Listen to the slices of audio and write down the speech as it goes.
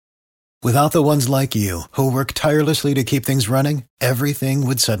Without the ones like you, who work tirelessly to keep things running, everything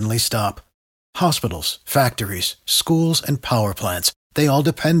would suddenly stop. Hospitals, factories, schools, and power plants, they all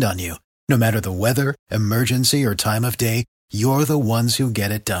depend on you. No matter the weather, emergency, or time of day, you're the ones who get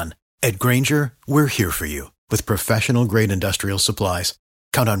it done. At Grainger, we're here for you with professional-grade industrial supplies.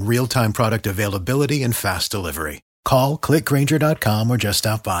 Count on real-time product availability and fast delivery. Call, click Grainger.com, or just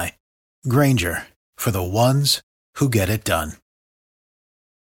stop by. Grainger, for the ones who get it done.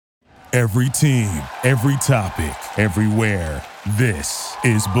 Every team, every topic, everywhere. This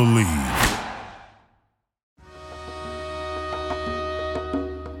is Believe.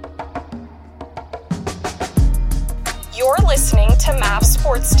 You're listening to Mavs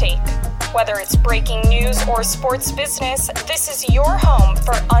Sports Take. Whether it's breaking news or sports business, this is your home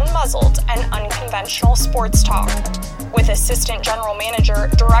for unmuzzled and unconventional sports talk. With Assistant General Manager,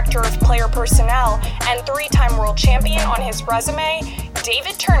 Director of Player Personnel, and three-time world champion on his resume,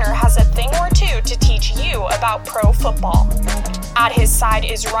 David Turner has a thing or two to teach you about pro football. At his side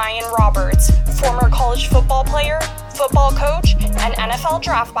is Ryan Roberts, former college football player, football coach, and NFL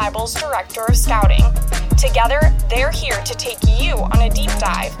Draft Bible's Director of Scouting. Together, they're here to take you on a deep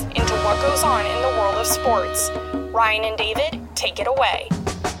dive into what goes on in the world of sports. Ryan and David, take it away.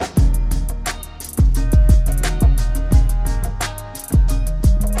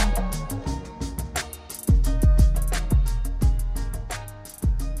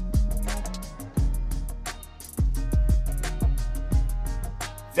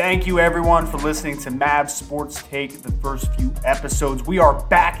 Thank you, everyone, for listening to Mavs Sports Take, the first few episodes. We are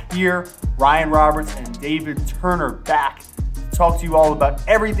back here, Ryan Roberts and David Turner, back to talk to you all about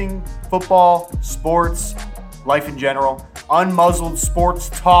everything football, sports, life in general, unmuzzled sports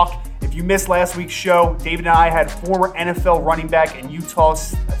talk. If you missed last week's show, David and I had former NFL running back and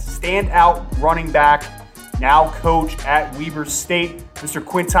Utah's standout running back, now coach at Weber State, Mr.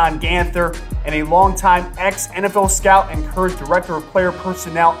 Quinton Ganther, and a longtime ex-NFL scout and current director of player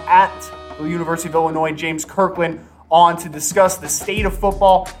personnel at the University of Illinois, James Kirkland, on to discuss the state of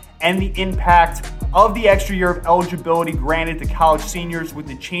football and the impact of the extra year of eligibility granted to college seniors with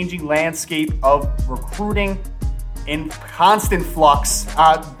the changing landscape of recruiting in constant flux.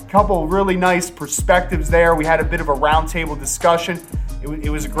 A couple really nice perspectives there. We had a bit of a roundtable discussion.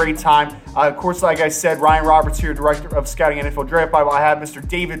 It was a great time. Of course, like I said, Ryan Roberts here, Director of Scouting NFL Draft Bible. I have Mr.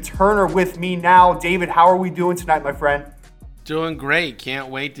 David Turner with me now. David, how are we doing tonight, my friend? Doing great. Can't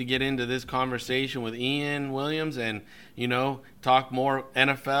wait to get into this conversation with Ian Williams and, talk more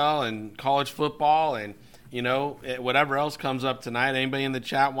NFL and college football and, whatever else comes up tonight. Anybody in the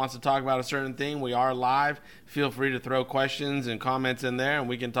chat wants to talk about a certain thing, we are live. Feel free to throw questions and comments in there, and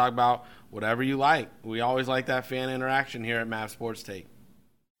we can talk about whatever you like. We always like that fan interaction here at Mavs Sports Take.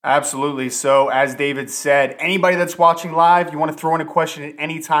 Absolutely. So as David said, anybody that's watching live, you want to throw in a question at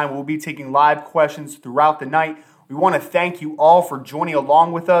any time, we'll be taking live questions throughout the night. We want to thank you all for joining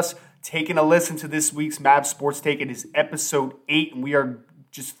along with us, taking a listen to this week's Mavs Sports Take. It is episode 8, and we are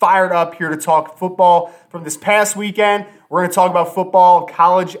just fired up here to talk football from this past weekend. We're going to talk about football,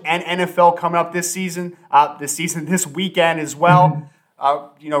 college, and NFL coming up this weekend as well.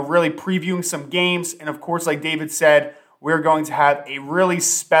 Really previewing some games. And of course, like David said, we're going to have a really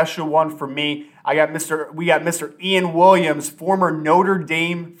special one for me. We got Mr. Ian Williams, former Notre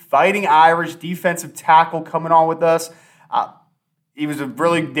Dame Fighting Irish defensive tackle, coming on with us. He was a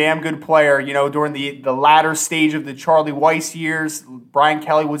really damn good player, during the latter stage of the Charlie Weiss years. Brian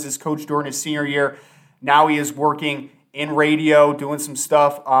Kelly was his coach during his senior year. Now he is working in radio, doing some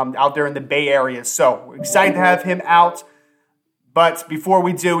stuff out there in the Bay Area. So we're excited to have him out. But before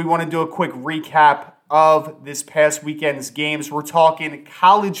we do, we want to do a quick recap of this past weekend's games. We're talking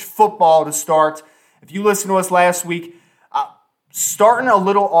college football to start. If you listened to us last week, starting a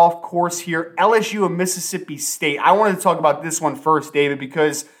little off course here, LSU and Mississippi State. I wanted to talk about this one first, David,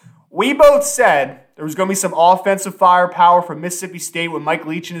 because we both said there was going to be some offensive firepower from Mississippi State with Mike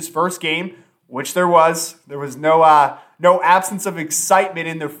Leach in his first game, which there was. There was no absence of excitement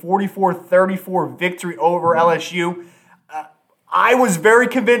in their 44-34 victory over LSU. I was very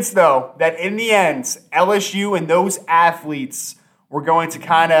convinced, though, that in the end, LSU and those athletes were going to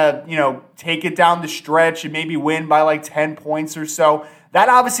kind of, take it down the stretch and maybe win by like 10 points or so. That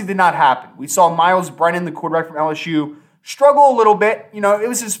obviously did not happen. We saw Miles Brennan, the quarterback from LSU, struggle a little bit. It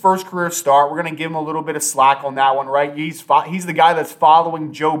was his first career start. We're going to give him a little bit of slack on that one, right? He's the guy that's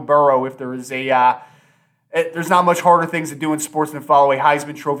following Joe Burrow. If there is there's not much harder things to do in sports than follow a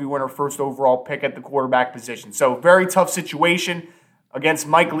Heisman Trophy winner, first overall pick at the quarterback position. So very tough situation against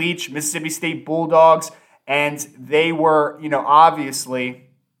Mike Leach, Mississippi State Bulldogs, and they were, obviously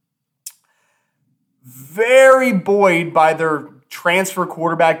very buoyed by their transfer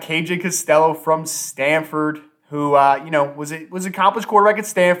quarterback KJ Costello from Stanford, who was an accomplished quarterback at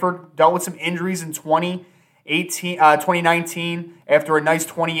Stanford, dealt with some injuries in 2019 after a nice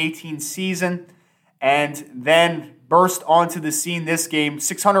 2018 season, and then burst onto the scene this game.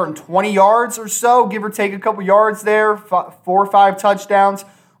 620 yards or so, give or take a couple yards there, 4 or 5 touchdowns,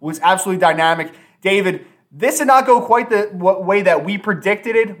 was absolutely dynamic. David, this did not go quite the way that we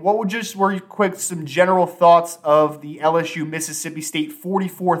predicted it. What were some general thoughts of the LSU Mississippi State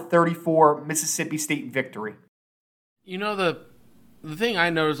 44-34 Mississippi State victory? The thing I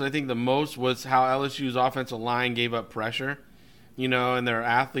noticed, I think, the most was how LSU's offensive line gave up pressure, and their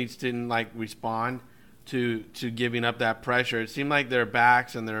athletes didn't respond to giving up that pressure. It seemed like their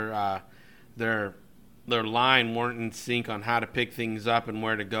backs and their line weren't in sync on how to pick things up and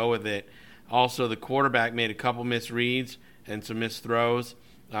where to go with it. Also, the quarterback made a couple misreads and some missed throws.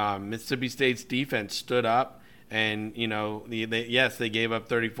 Mississippi State's defense stood up, and they gave up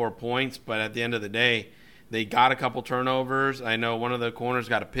 34 points, but at the end of the day, they got a couple turnovers. I know one of the corners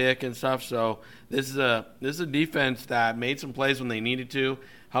got a pick and stuff. So this is a defense that made some plays when they needed to,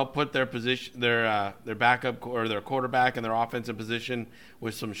 help put their backup or their quarterback in their offensive position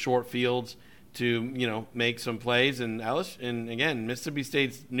with some short fields to make some plays. And again, Mississippi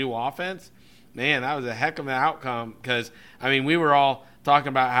State's new offense, man, that was a heck of an outcome because we were all talking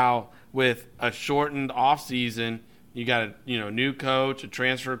about how with a shortened offseason, you got a new coach, a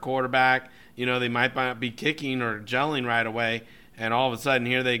transfer quarterback. They might not be kicking or gelling right away, and all of a sudden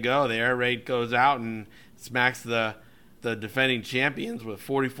here they go. The air raid goes out and smacks the defending champions with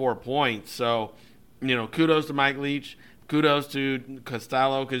 44 points. So, kudos to Mike Leach. Kudos to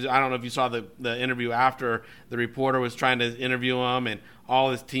Costello, because I don't know if you saw the interview after the reporter was trying to interview him, and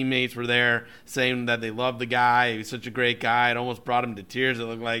all his teammates were there saying that they loved the guy. He was such a great guy. It almost brought him to tears. It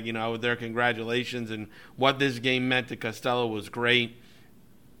looked like, with their congratulations, and what this game meant to Costello was great.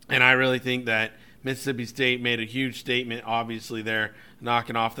 And I really think that Mississippi State made a huge statement. Obviously, they're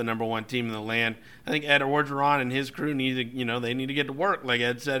knocking off the number 1 team in the land. I think Ed Orgeron and his crew need to get to work, like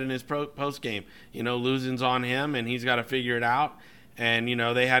Ed said in his post game. Losing's on him, and he's got to figure it out. And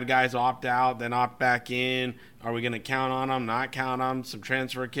they had guys opt out, then opt back in. Are we going to count on them? Not count on them? Some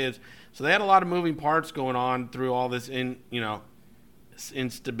transfer kids. So they had a lot of moving parts going on through all this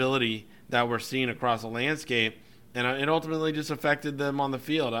instability that we're seeing across the landscape. And it ultimately just affected them on the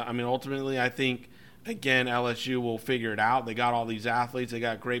field. Ultimately, I think, again, LSU will figure it out. They got all these athletes. They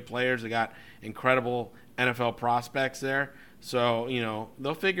got great players. They got incredible NFL prospects there. So,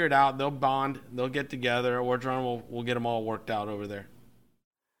 they'll figure it out. They'll bond. They'll get together. Orgeron will get them all worked out over there.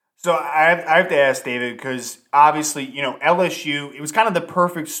 So I have to ask, David, because obviously, LSU, it was kind of the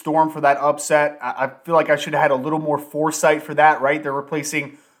perfect storm for that upset. I feel like I should have had a little more foresight for that, right? They're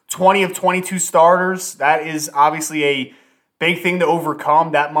replacing 20 of 22 starters. That is obviously a big thing to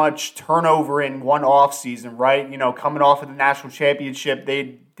overcome, that much turnover in one offseason, right? Coming off of the national championship,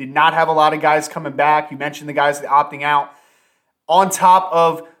 they did not have a lot of guys coming back. You mentioned the guys opting out. On top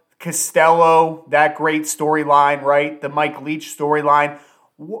of Costello, that great storyline, right? The Mike Leach storyline.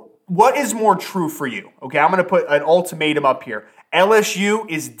 What is more true for you? Okay, I'm going to put an ultimatum up here. LSU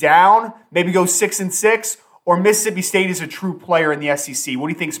is down, maybe go 6-6, or Mississippi State is a true player in the SEC? What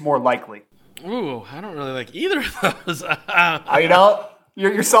do you think is more likely? Ooh, I don't really like either of those.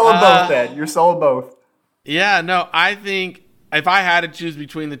 You're selling both then. You're selling both. Yeah, no, I think if I had to choose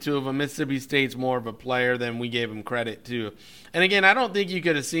between the two of them, Mississippi State's more of a player than we gave him credit to. And again, I don't think you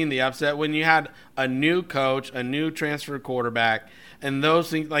could have seen the upset when you had a new coach, a new transfer quarterback, and those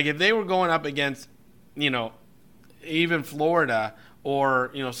things. Like if they were going up against, even Florida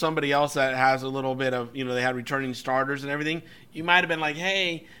or, somebody else that has a little bit of, they had returning starters and everything, you might have been like,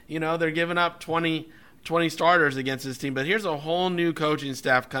 hey, they're giving up 20 starters against this team. But here's a whole new coaching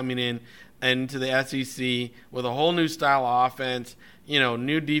staff coming in into the SEC with a whole new style of offense,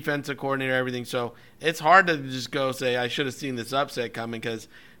 new defensive coordinator, everything. So it's hard to just go say, I should have seen this upset coming because,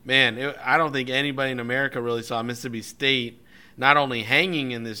 man, I don't think anybody in America really saw Mississippi State not only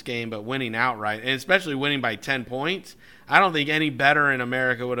hanging in this game but winning outright, and especially winning by 10 points. I don't think any better in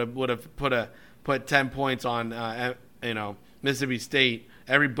America would have put 10 points on Mississippi State.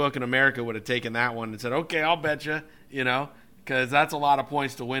 Every book in America would have taken that one and said, okay, I'll bet you, because that's a lot of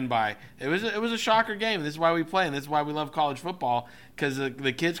points to win by. It was a shocker game. This is why we play, and this is why we love college football, because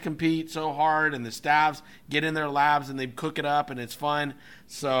the kids compete so hard, and the staffs get in their labs and they cook it up, and it's fun.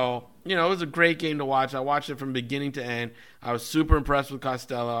 So, it was a great game to watch. I watched it from beginning to end. I was super impressed with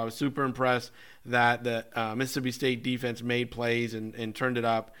Costello. I was super impressed that the Mississippi State defense made plays and turned it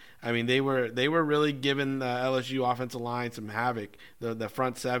up. I mean, they were really giving the LSU offensive line some havoc. The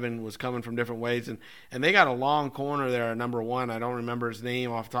front seven was coming from different ways, and they got a long corner there, number one. I don't remember his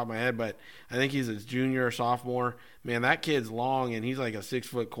name off the top of my head, but I think he's a junior or sophomore. Man, that kid's long, and he's like a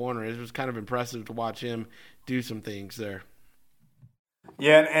 6-foot corner. It was kind of impressive to watch him do some things there.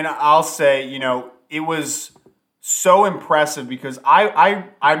 Yeah, and I'll say, it was so impressive because I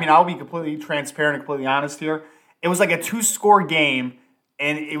mean, I'll be completely transparent and completely honest here. It was like a 2-score game,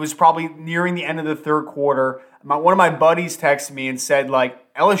 and it was probably nearing the end of the third quarter. One of my buddies texted me and said,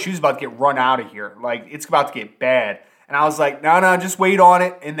 like, LSU's about to get run out of here. Like, it's about to get bad. And I was like, no, just wait on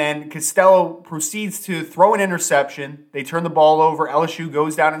it. And then Costello proceeds to throw an interception. They turn the ball over. LSU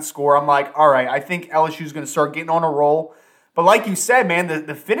goes down and score. I'm like, all right, I think LSU's going to start getting on a roll. But like you said, man,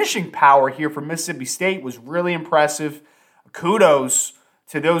 the finishing power here from Mississippi State was really impressive. Kudos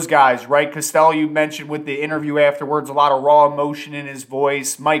to those guys, right? Costello, you mentioned with the interview afterwards, a lot of raw emotion in his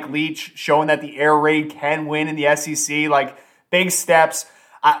voice. Mike Leach showing that the air raid can win in the SEC, like big steps.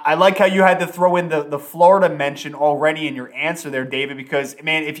 I like how you had to throw in the Florida mention already in your answer there, David, because,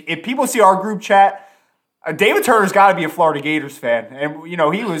 man, if people see our group chat, David Turner's got to be a Florida Gators fan. And,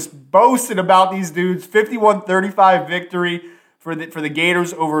 he was boasting about these dudes. 51-35 victory for the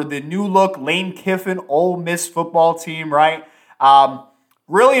Gators over the new-look Lane Kiffin Ole Miss football team, right?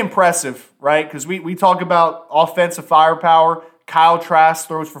 Really impressive, right? Because we talk about offensive firepower. Kyle Trask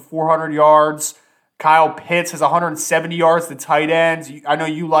throws for 400 yards. Kyle Pitts has 170 yards to tight ends. I know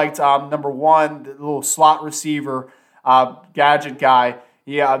you liked number one, the little slot receiver, gadget guy.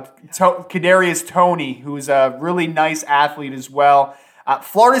 Yeah, Kadarius Toney, who's a really nice athlete as well.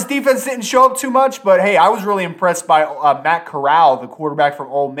 Florida's defense didn't show up too much, but hey, I was really impressed by Matt Corral, the quarterback from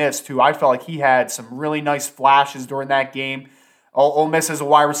Ole Miss, too. I felt like he had some really nice flashes during that game. Ole Miss has a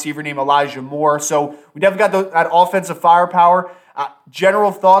wide receiver named Elijah Moore, so we definitely got that offensive firepower.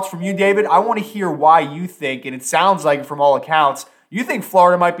 General thoughts from you, David. I want to hear why you think, and it sounds like from all accounts, you think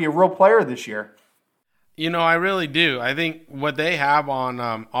Florida might be a real player this year. I really do. I think what they have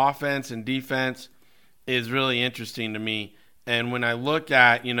on offense and defense is really interesting to me. And when I look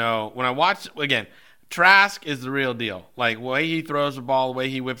at, when I watch, again, Trask is the real deal. Like, the way he throws the ball, the way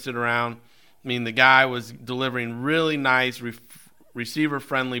he whips it around. I mean, the guy was delivering really nice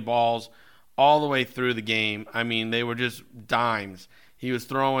receiver-friendly balls all the way through the game. I mean, they were just dimes. He was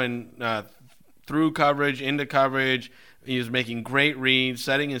throwing through coverage, into coverage. He was making great reads,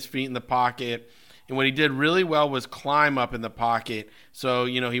 setting his feet in the pocket. And what he did really well was climb up in the pocket. So,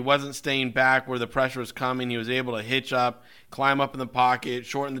 he wasn't staying back where the pressure was coming. He was able to hitch up, climb up in the pocket,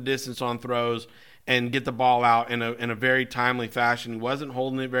 shorten the distance on throws, and get the ball out in a very timely fashion. He wasn't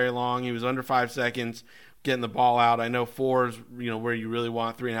holding it very long. He was under 5 seconds getting the ball out. I know 4 is, where you really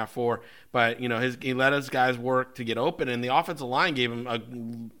want 3.5, 4. But, he let his guys work to get open, and the offensive line gave him a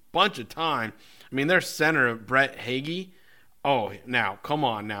bunch of time. I mean, their center, Brett Hagee. Oh, now, come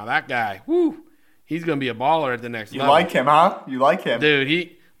on now. That guy, whoo. He's going to be a baller at the next level. You like him, huh? You like him. Dude,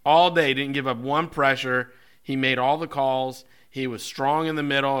 he all day didn't give up one pressure. He made all the calls. He was strong in the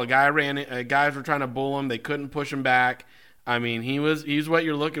middle. Guys were trying to bull him. They couldn't push him back. I mean, he's what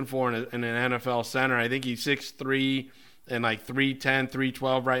you're looking for in an NFL center. I think he's 6'3" and like 310,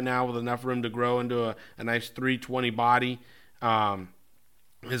 312 right now with enough room to grow into a nice 320 body.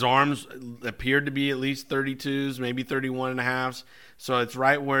 His arms appeared to be at least 32s, maybe 31.5s. So it's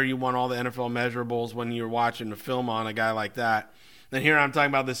right where you want all the NFL measurables when you're watching the film on a guy like that. And here I'm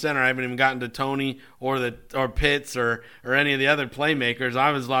talking about the center. I haven't even gotten to Toney or Pitts or any of the other playmakers.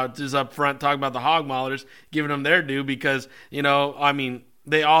 I was just up front talking about the hog maulers, giving them their due because,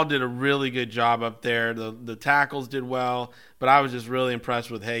 they all did a really good job up there. The tackles did well, but I was just really impressed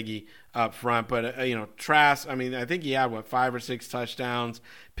with Hagee up front. But, Trask, I think he had, 5 or 6 touchdowns.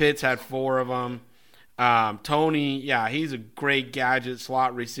 Pitts had 4 of them. Toney, yeah, he's a great gadget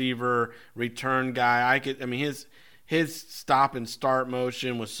slot receiver, return guy. His stop and start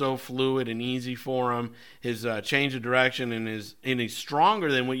motion was so fluid and easy for him. His change of direction and he's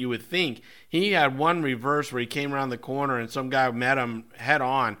stronger than what you would think. He had one reverse where he came around the corner and some guy met him head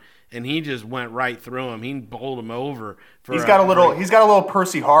on, and he just went right through him. He bowled him over. He's got a little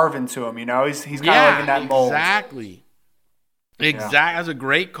Percy Harvin to him, He's kind of like in that mold. Exactly. Exactly. That's a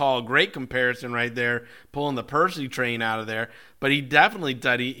great call. Great comparison right there, pulling the Percy train out of there. But he definitely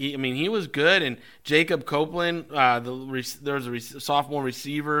did. He was good. And Jacob Copeland, there was a sophomore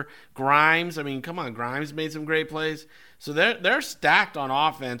receiver. Grimes. Come on. Grimes made some great plays. So they're stacked on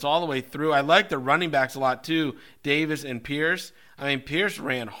offense all the way through. I like the running backs a lot too, Davis and Pierce. Pierce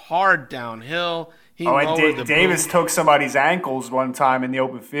ran hard downhill. Davis took somebody's ankles one time in the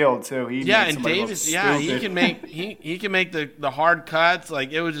open field too. He can make the hard cuts.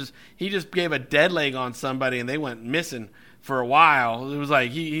 Like it was just he just gave a dead leg on somebody and they went missing for a while. It was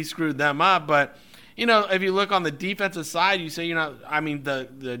like he screwed them up. But if you look on the defensive side, you say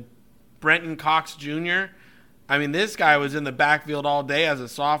the Brenton Cox Jr. This guy was in the backfield all day as a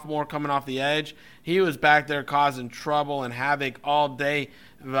sophomore coming off the edge. He was back there causing trouble and havoc all day.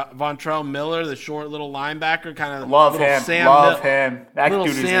 Vontrell Miller, the short little linebacker, kind of love him. That little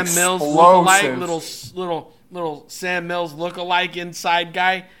dude Sam is Mills explosive. Little Sam Mills look-alike inside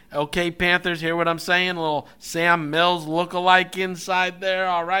guy. Okay, Panthers, hear what I'm saying? Little Sam Mills look-alike inside there.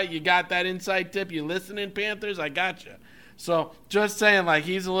 All right, you got that inside tip. You listening, Panthers? I got you. So just saying,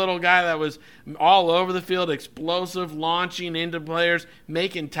 he's a little guy that was all over the field, explosive, launching into players,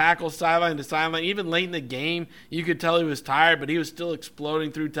 making tackles sideline to sideline. Even late in the game, you could tell he was tired, but he was still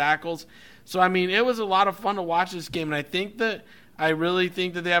exploding through tackles. So, it was a lot of fun to watch this game, and I really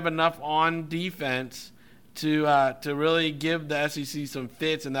think that they have enough on defense to really give the SEC some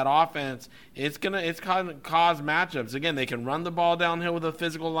fits in that offense. It's gonna cause matchups. Again, they can run the ball downhill with a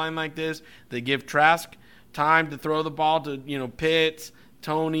physical line like this. They give Trask time to throw the ball to Pitts,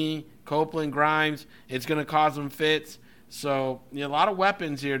 Tony, Copeland, Grimes. It's going to cause them fits. So a lot of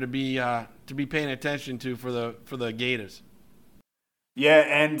weapons here to be paying attention to for the Gators. Yeah,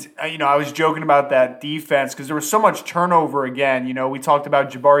 and I was joking about that defense because there was so much turnover again. We talked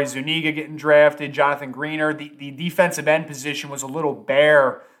about Jabari Zuniga getting drafted, Jonathan Greener. The defensive end position was a little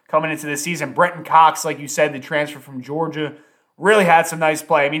bare coming into the season. Brenton Cox, like you said, the transfer from Georgia, really had some nice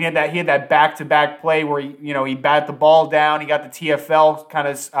play. He had that back-to-back play where he batted the ball down. He got the TFL kind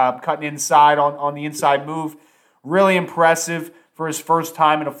of cutting inside on the inside move. Really impressive for his first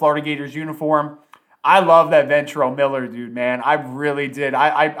time in a Florida Gators uniform. I love that Ventrell Miller dude, man. I really did.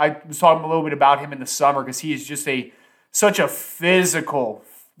 I was talking a little bit about him in the summer because he is just such a physical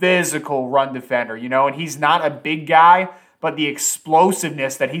run defender, and he's not a big guy, but the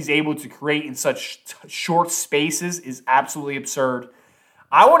explosiveness that he's able to create in such short spaces is absolutely absurd.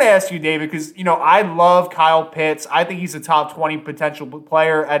 I want to ask you, David, because, I love Kyle Pitts. I think he's a top 20 potential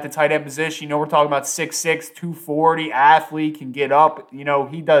player at the tight end position. We're talking about 6'6", 240, athlete, can get up.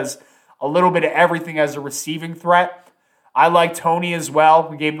 He does a little bit of everything as a receiving threat. I like Tony as well.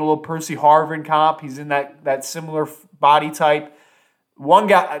 We gave him a little Percy Harvin comp. He's in that similar body type. One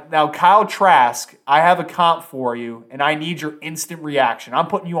guy, now Kyle Trask, I have a comp for you, and I need your instant reaction. I'm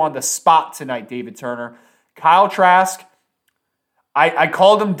putting you on the spot tonight, David Turner. Kyle Trask, I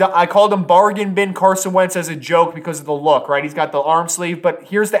called him bargain bin Carson Wentz as a joke because of the look, right? He's got the arm sleeve, but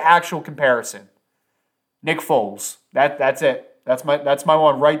here's the actual comparison. Nick Foles. That's it. That's my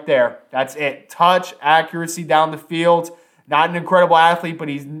one right there. That's it. Touch, accuracy down the field. Not an incredible athlete, but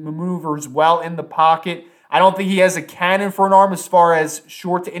he maneuvers well in the pocket. I don't think he has a cannon for an arm as far as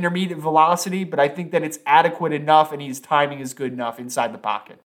short to intermediate velocity, but I think that it's adequate enough and his timing is good enough inside the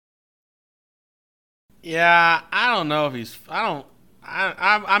pocket. Yeah, I don't know if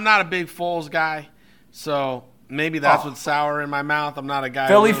I'm not a big Foles guy, so maybe that's what's sour in my mouth. I'm not a guy.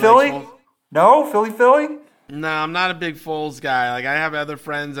 Philly? No, Philly? No, I'm not a big Foles guy. I have other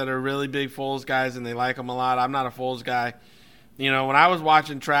friends that are really big Foles guys, and they like him a lot. I'm not a Foles guy. When I was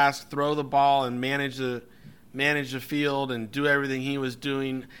watching Trask throw the ball and manage the field and do everything he was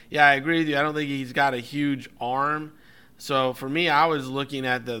doing, yeah, I agree with you. I don't think he's got a huge arm. So for me, I was looking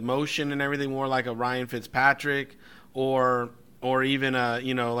at the motion and everything more like a Ryan Fitzpatrick or even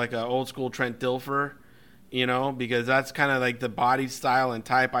like a old school Trent Dilfer, because that's kind of like the body style and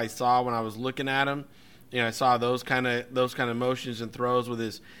type I saw when I was looking at him. I saw those kind of motions and throws with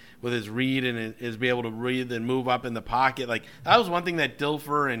his read and his be able to read and move up in the pocket. Like that was one thing that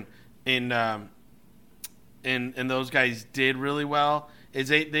Dilfer and those guys did really well is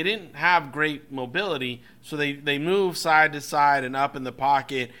they didn't have great mobility, so they moved side to side and up in the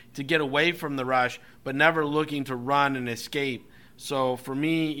pocket to get away from the rush, but never looking to run and escape. So for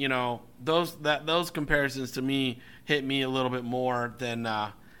me, those comparisons to me hit me a little bit more than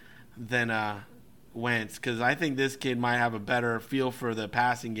Wentz, because I think this kid might have a better feel for the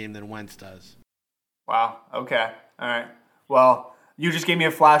passing game than Wentz does. Wow. Okay. All right. Well, You just gave me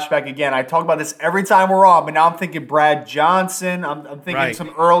a flashback again. I talk about this every time we're on, but now I'm thinking Brad Johnson. I'm thinking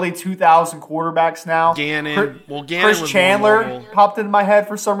some early 2000 quarterbacks now. Gannon. Chris Chandler popped into my head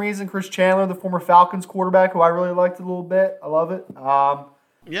for some reason. Chris Chandler, the former Falcons quarterback, who I really liked a little bit. I love it.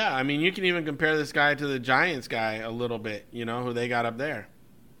 Yeah, I mean, you can even compare this guy to the Giants guy a little bit, who they got up there.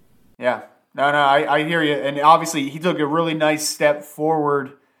 Yeah. No, I hear you. And obviously, he took a really nice step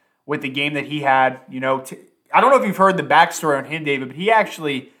forward with the game that he had, I don't know if you've heard the backstory on him, David, but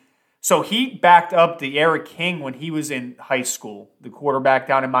he backed up the Eric King when he was in high school, the quarterback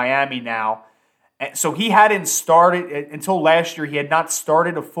down in Miami now. And so he hadn't started until last year. He had not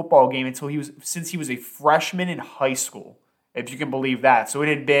started a football game since he was a freshman in high school, if you can believe that. So it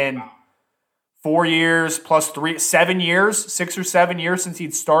had been 4 years plus 7 years, 6 or 7 years since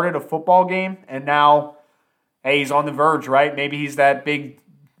he'd started a football game. And now, hey, he's on the verge, right? Maybe he's that big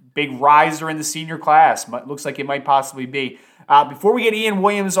riser in the senior class. Looks like it might possibly be. Before we get Ian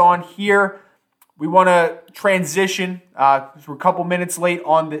Williams on here, we want to transition. We're a couple minutes late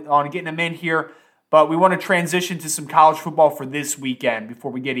on getting him in here, but we want to transition to some college football for this weekend before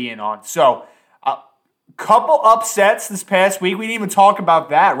we get Ian on. So, couple upsets this past week. We didn't even talk about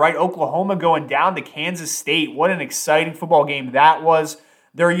that, right? Oklahoma going down to Kansas State. What an exciting football game that was.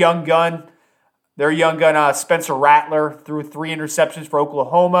 Their young gun, Spencer Rattler, threw 3 interceptions for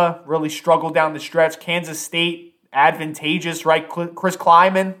Oklahoma. Really struggled down the stretch. Kansas State, advantageous, right? Chris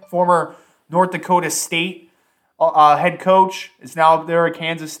Kleiman, former North Dakota State head coach, is now there at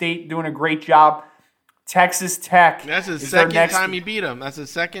Kansas State doing a great job. Texas Tech. That's his second time he beat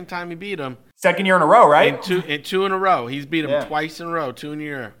them. Second year in a row, right? Two in a row. He's beat them twice in a row, 2 in a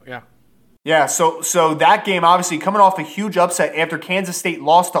year. Yeah. Yeah, so that game, obviously, coming off a huge upset after Kansas State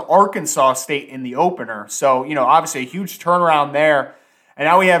lost to Arkansas State in the opener. So, obviously a huge turnaround there. And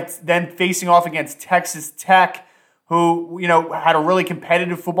now we have then facing off against Texas Tech, who, had a really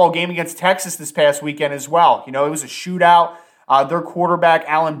competitive football game against Texas this past weekend as well. It was a shootout. Their quarterback,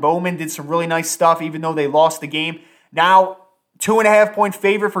 Alan Bowman, did some really nice stuff, even though they lost the game. Now, 2.5-point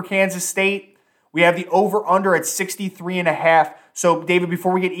favorite for Kansas State. We have the over-under at 63.5. So, David,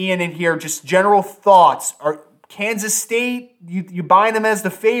 before we get Ian in here, just general thoughts. Are Kansas State, you buying them as the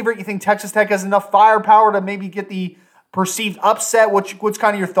favorite? You think Texas Tech has enough firepower to maybe get the perceived upset? What's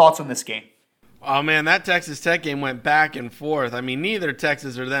kind of your thoughts on this game? Oh, man, that Texas Tech game went back and forth. I mean, neither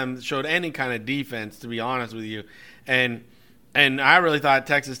Texas or them showed any kind of defense, to be honest with you. And I really thought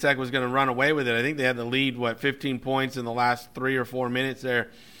Texas Tech was going to run away with it. I think they had the lead, 15 points in the last 3 or 4 minutes there.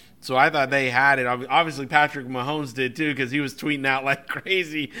 So I thought they had it. Obviously, Patrick Mahomes did too, because he was tweeting out like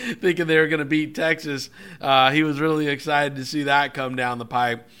crazy, thinking they were going to beat Texas. He was really excited to see that come down the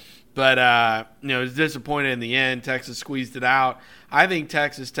pipe. But, he was disappointed in the end. Texas squeezed it out. I think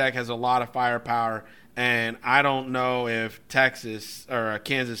Texas Tech has a lot of firepower, and I don't know if Kansas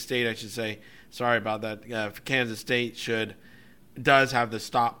State, I should say, sorry about that, Kansas State does have the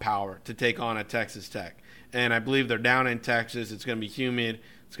stop power to take on a Texas Tech. And I believe they're down in Texas. It's going to be humid.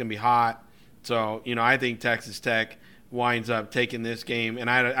 It's going to be hot. So, I think Texas Tech winds up taking this game. And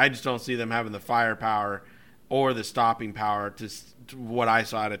I just don't see them having the firepower or the stopping power to what I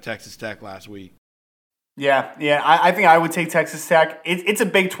saw out of Texas Tech last week. Yeah. I think I would take Texas Tech. It's a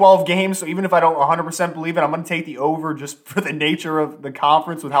Big 12 game, so even if I don't 100% believe it, I'm going to take the over just for the nature of the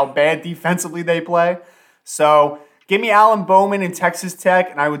conference with how bad defensively they play. So give me Alan Bowman and Texas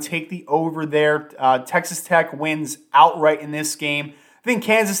Tech, and I would take the over there. Texas Tech wins outright in this game. I think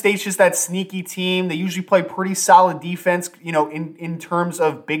Kansas State's just that sneaky team. They usually play pretty solid defense, in terms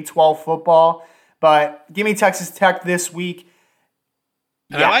of Big 12 football. But give me Texas Tech this week.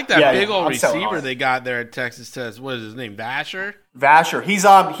 And I like that big old receiver they got there at Texas Tech. What is his name? Vasher?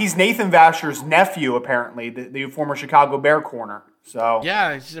 He's Nathan Vasher's nephew, apparently, the former Chicago Bear corner. So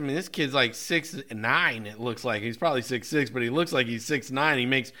yeah, this kid's like 6'9". It looks like he's probably 6'6", but he looks like he's 6'9". He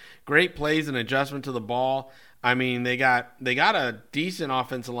makes great plays and adjustment to the ball. I mean, they got a decent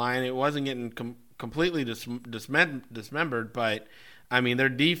offensive line. It wasn't getting completely dismembered, but I mean, their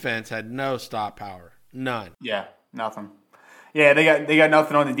defense had no stop power, none. Yeah, nothing. Yeah, they got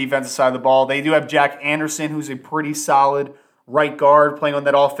nothing on the defensive side of the ball. They do have Jack Anderson, who's a pretty solid right guard playing on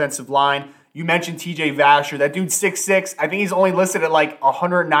that offensive line. You mentioned TJ Vasher. That dude's 6'6". I think he's only listed at like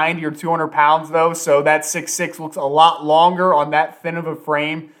 190 or 200 pounds, though, so that 6'6" looks a lot longer on that thin of a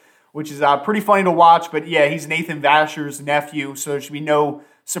frame, which is pretty funny to watch. But, yeah, he's Nathan Vasher's nephew, so there should be no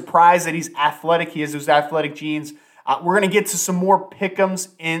surprise that he's athletic. He has those athletic genes. We're going to get to some more pick'ems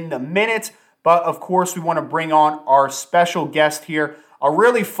in a minute, but, of course, we want to bring on our special guest here, a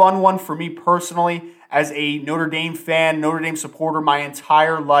really fun one for me personally as a Notre Dame fan, Notre Dame supporter my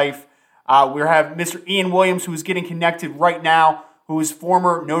entire life. We have Mr. Ian Williams, who is getting connected right now, who is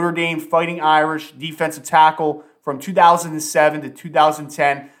former Notre Dame Fighting Irish defensive tackle from 2007 to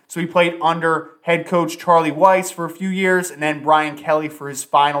 2010. So he played under head coach Charlie Weis for a few years and then Brian Kelly for his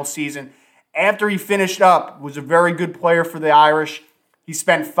final season. After he finished up, was a very good player for the Irish. He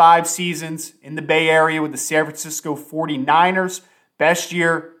spent 5 seasons in the Bay Area with the San Francisco 49ers. Best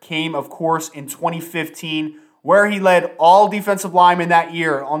year came, of course, in 2015, where he led all defensive linemen that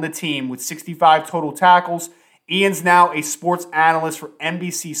year on the team with 65 total tackles. Ian's now a sports analyst for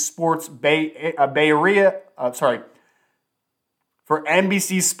NBC Sports for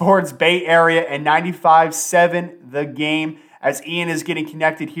NBC Sports Bay Area and 95.7 The Game. As Ian is getting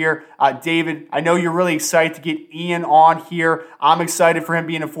connected here, David, I know you're really excited to get Ian on here. I'm excited for him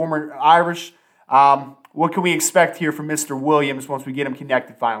being a former Irish. What can we expect here from Mr. Williams once we get him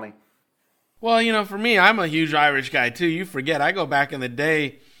connected finally? Well, for me, I'm a huge Irish guy too. You forget, I go back in the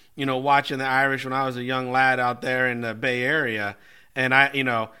day, watching the Irish when I was a young lad out there in the Bay Area. And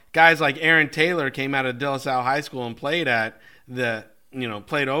guys like Aaron Taylor came out of De La Salle High School and played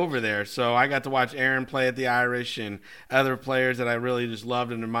played over there. So I got to watch Aaron play at the Irish and other players that I really just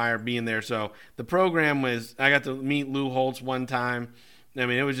loved and admired being there. So the program I got to meet Lou Holtz one time. I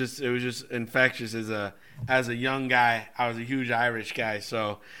mean, it was just infectious as a young guy. I was a huge Irish guy.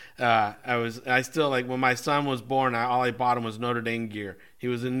 So I still, like, when my son was born, all I bought him was Notre Dame gear. He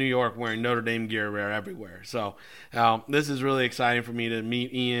was in New York wearing Notre Dame gear everywhere. So this is really exciting for me to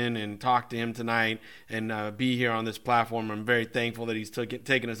meet Ian and talk to him tonight and be here on this platform. I'm very thankful that he's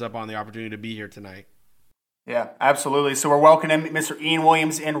taken us up on the opportunity to be here tonight. Yeah, absolutely. So we're welcoming Mr. Ian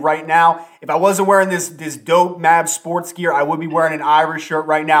Williams in right now. If I wasn't wearing this dope Mavs sports gear, I would be wearing an Irish shirt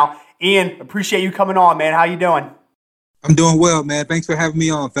right now. Ian, appreciate you coming on, man. How you doing? I'm doing well, man. Thanks for having me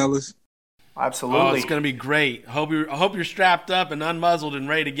on, fellas. Absolutely. Oh, it's going to be great. I hope you're strapped up and unmuzzled and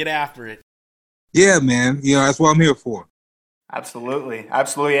ready to get after it. Yeah, man. That's what I'm here for. Absolutely.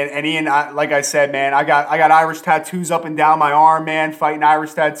 And Ian, like I said, man, I got Irish tattoos up and down my arm, man. Fighting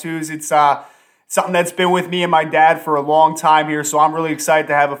Irish tattoos. It's something that's been with me and my dad for a long time here. So I'm really excited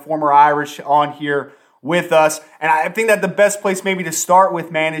to have a former Irish on here with us. And I think that the best place maybe to start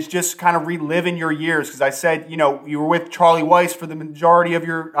with, man, is just kind of reliving your years. Because I said, you were with Charlie Weis for the majority of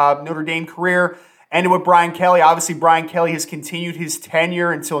your Notre Dame career, ended with Brian Kelly. Obviously, Brian Kelly has continued his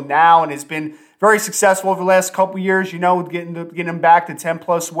tenure until now and has been very successful over the last couple years, getting him back to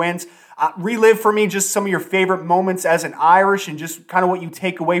 10-plus wins. Relive for me just some of your favorite moments as an Irish and just kind of what you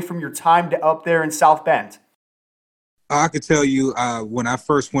take away from your time up there in South Bend. I could tell you when I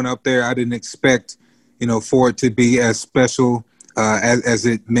first went up there, I didn't expect, for it to be as special as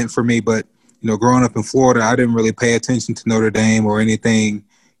it meant for me. But, growing up in Florida, I didn't really pay attention to Notre Dame or anything,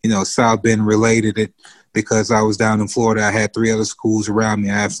 South Bend related because I was down in Florida. I had 3 other schools around me.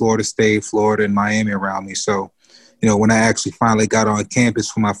 I had Florida State, Florida, and Miami around me. So, when I actually finally got on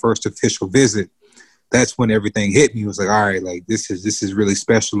campus for my first official visit, that's when everything hit me. It was like, all right, like this is really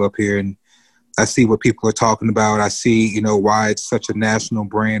special up here. And I see what people are talking about. I see, why it's such a national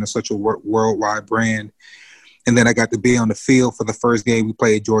brand and such a worldwide brand. And then I got to be on the field for the first game. We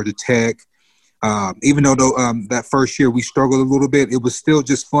played Georgia Tech. Even though that first year we struggled a little bit, it was still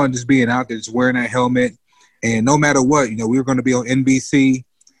just fun just being out there, just wearing that helmet. And no matter what, we were going to be on NBC,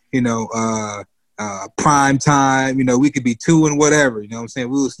 prime time, we could be 2 and whatever, what I'm saying?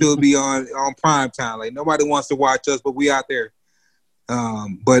 We would still be on prime time. Like, nobody wants to watch us, but we out there.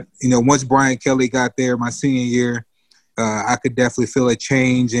 But once Brian Kelly got there my senior year, I could definitely feel a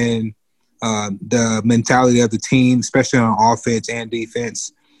change in the mentality of the team, especially on offense and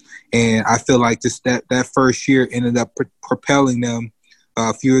defense. And I feel like just that first year ended up propelling them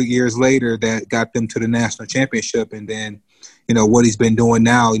a few years later that got them to the national championship. And then, what he's been doing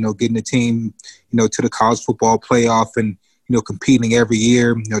now, getting the team, to the college football playoff and, competing every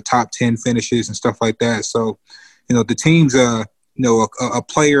year, top 10 finishes and stuff like that. So, the team's, a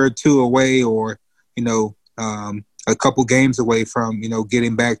player or 2 away or, a couple games away from,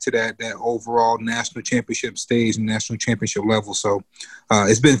 getting back to that overall national championship stage and national championship level. So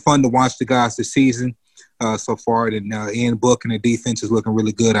it's been fun to watch the guys this season so far. And Ian Book and the defense is looking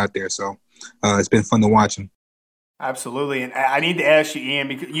really good out there. So it's been fun to watch them. Absolutely. And I need to ask you, Ian,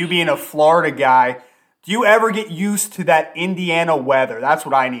 because you being a Florida guy, do you ever get used to that Indiana weather? That's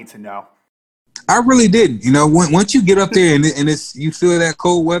what I need to know. I really didn't. Once you get up there and it's you feel that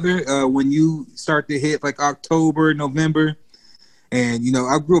cold weather when you start to hit like October, November. And,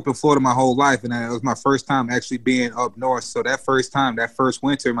 I grew up in Florida my whole life, and it was my first time actually being up north. So that first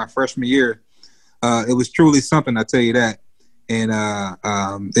winter, my freshman year, it was truly something, I tell you that. And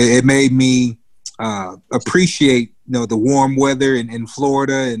it made me appreciate, the warm weather in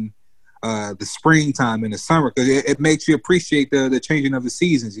Florida. And the springtime and the summer, because it makes you appreciate the changing of the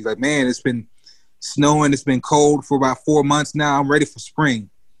seasons. You're like, man, it's been snowing, it's been cold for about 4 months now. I'm ready for spring.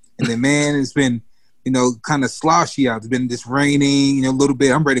 And then, man, it's been, kind of sloshy out. It's been just raining, a little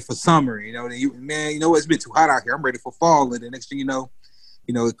bit. I'm ready for summer. It's been too hot out here. I'm ready for fall. And the next thing you know,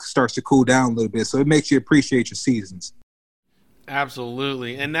 it starts to cool down a little bit. So it makes you appreciate your seasons.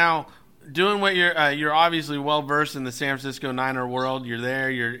 Absolutely. And now, doing what you're obviously well versed in the San Francisco Niner world. You're there.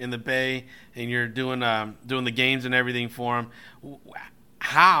 You're in the Bay, and you're doing the games and everything for them.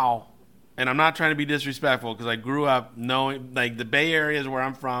 How? And I'm not trying to be disrespectful, because I grew up knowing, like, the Bay Area is where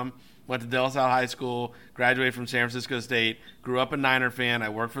I'm from. Went to De La Salle High School, graduated from San Francisco State, grew up a Niner fan. I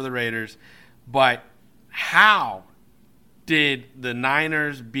worked for the Raiders. But how did the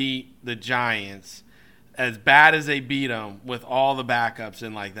Niners beat the Giants as bad as they beat them with all the backups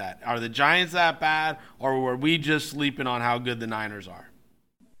and like that? Are the Giants that bad, or were we just sleeping on how good the Niners are?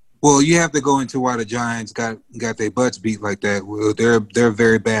 Well, you have to go into why the Giants got their butts beat like that. Well, they're a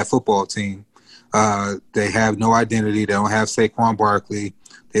very bad football team. They have no identity. They don't have Saquon Barkley.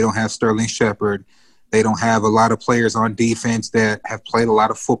 They don't have Sterling Shepard. They don't have a lot of players on defense that have played a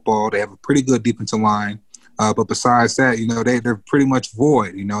lot of football. They have a pretty good defensive line. But besides that, they're pretty much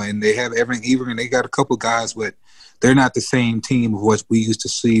void, and they have everything even. They got a couple of guys, but they're not the same team of what we used to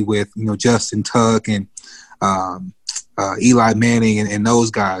see with, Justin Tuck and Eli Manning and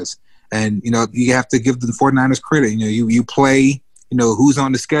those guys. And, you have to give the 49ers credit. You play, who's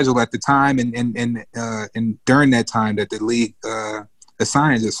on the schedule at the time and during that time that the league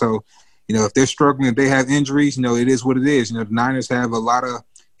assigns it. So, if they're struggling, if they have injuries, it is what it is. The Niners have a lot of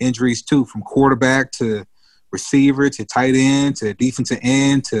injuries too, from quarterback to receiver to tight end to defensive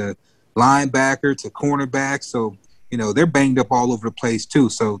end to linebacker to cornerback. So, they're banged up all over the place too.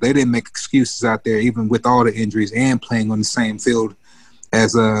 So they didn't make excuses out there, even with all the injuries and playing on the same field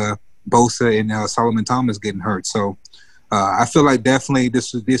as Bosa and Solomon Thomas getting hurt. So I feel like definitely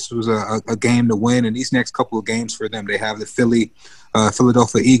this was a game to win. And these next couple of games for them, they have the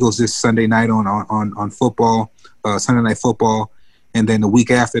Philadelphia Eagles this Sunday night on football, Sunday Night Football. And then the week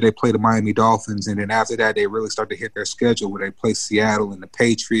after, they play the Miami Dolphins. And then after that, they really start to hit their schedule where they play Seattle and the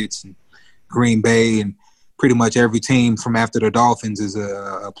Patriots and Green Bay. And pretty much every team from after the Dolphins is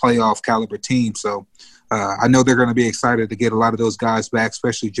a playoff caliber team. So I know they're going to be excited to get a lot of those guys back,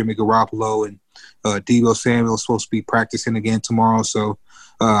 especially Jimmy Garoppolo and Deebo Samuel is supposed to be practicing again tomorrow. So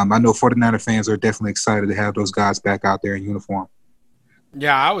I know 49er fans are definitely excited to have those guys back out there in uniform.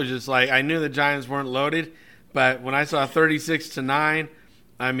 Yeah, I was just like, I knew the Giants weren't loaded. But when I saw 36-9,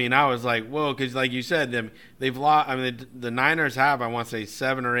 I mean, I was like, whoa, because like you said, they've lost. I mean, the Niners have, I want to say,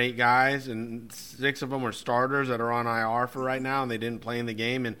 7 or 8 guys, and 6 of them are starters that are on IR for right now, and they didn't play in the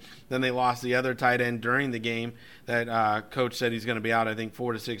game. And then they lost the other tight end during the game that coach said he's going to be out, I think,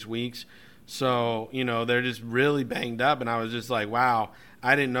 4 to 6 weeks. So, they're just really banged up, and I was just like, wow.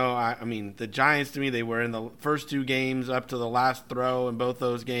 I didn't know. I mean, the Giants, to me, they were in the first 2 games up to the last throw in both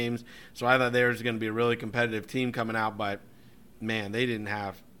those games. So I thought there was going to be a really competitive team coming out. But, man, they didn't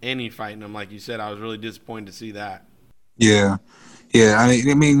have any fight in them. Like you said, I was really disappointed to see that. Yeah.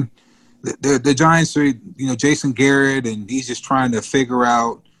 I mean, the Giants are, Jason Garrett, and he's just trying to figure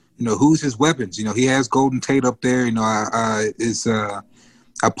out, who's his weapons. He has Golden Tate up there. I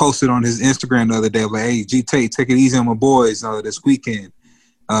posted on his Instagram the other day, like, hey, G Tate, take it easy on my boys this weekend.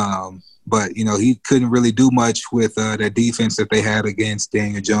 But, he couldn't really do much with that defense that they had against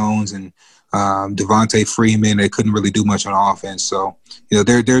Daniel Jones and Devontae Freeman. They couldn't really do much on offense. So,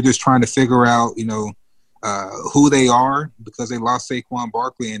 they're just trying to figure out, who they are, because they lost Saquon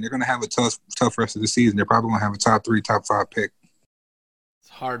Barkley, and they're going to have a tough rest of the season. They're probably going to have a top 3, top 5 pick. It's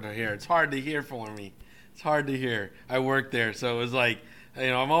hard to hear. It's hard to hear for me. It's hard to hear. I work there, so it was like,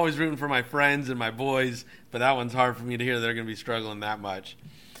 I'm always rooting for my friends and my boys, but that one's hard for me to hear. They're going to be struggling that much.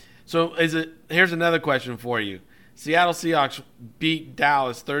 So here's another question for you. Seattle Seahawks beat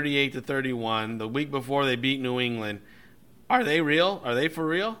Dallas 38-31. The week before they beat New England. Are they real? Are they for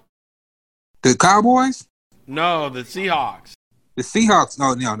real? The Cowboys? No, the Seahawks. The Seahawks?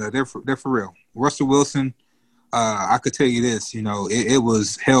 No, they're for real. Russell Wilson, I could tell you this, it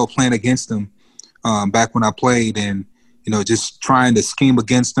was hell playing against them back when I played, and just trying to scheme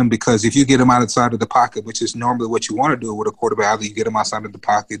against them, because if you get them outside of the pocket, which is normally what you want to do with a quarterback, either you get them outside of the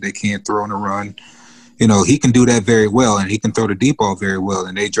pocket, they can't throw on a run. He can do that very well, and he can throw the deep ball very well.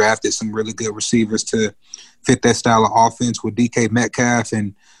 And they drafted some really good receivers to fit that style of offense with DK Metcalf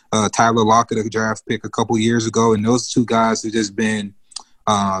and Tyler Lockett, a draft pick a couple years ago. And those 2 guys have just been,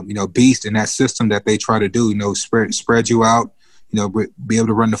 beasts in that system that they try to do, spread you out. Be able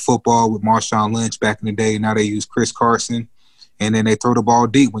to run the football with Marshawn Lynch back in the day. Now they use Chris Carson. and then they throw the ball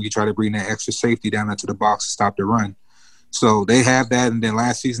deep when you try to bring that extra safety down into the box to stop the run. So they have that, and then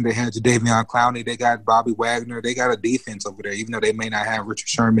last season they had Jadeveon Clowney. They got Bobby Wagner. They got a defense over there. Even though they may not have Richard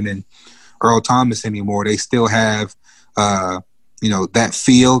Sherman and Earl Thomas anymore, they still have, that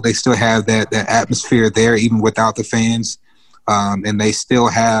feel. They still have that atmosphere there, even without the fans. And they still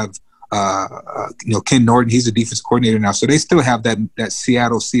have, Ken Norton. He's a defensive coordinator now, so they still have that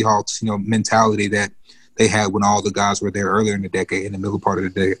Seattle Seahawks, mentality that they had when all the guys were there earlier in the decade, in the middle part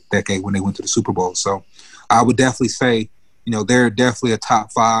of the decade when they went to the Super Bowl. So I would definitely say, they're definitely a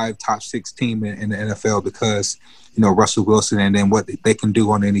top 5, top 6 team in the NFL because, Russell Wilson and then what they can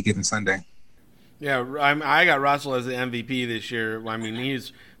do on any given Sunday. Yeah, I got Russell as the MVP this year. I mean,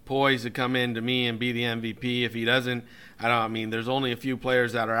 he's poised to come in to me and be the MVP. If he doesn't, there's only a few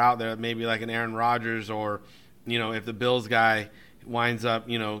players that are out there, maybe like an Aaron Rodgers or, if the Bills guy winds up,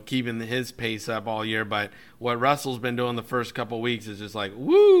 keeping his pace up all year. But what Russell's been doing the first couple of weeks is just like,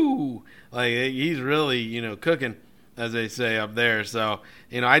 woo! Like, he's really, cooking, as they say up there. So,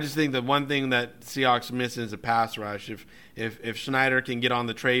 I just think the one thing that Seahawks missing is a pass rush. If Schneider can get on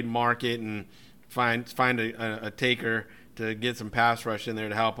the trade market and find a taker to get some pass rush in there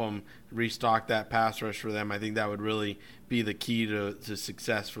to help them restock that pass rush for them, I think that would really be the key to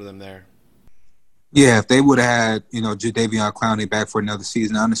success for them there. Yeah, if they would have had, Jadeveon Clowney back for another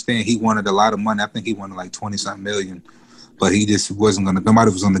season, I understand he wanted a lot of money. I think he wanted like 20-something million, but he just wasn't going to – nobody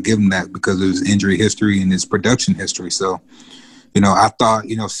was going to give him that because of his injury history and his production history. So, I thought,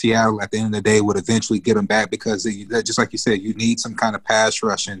 Seattle at the end of the day would eventually get him back because, just like you said, you need some kind of pass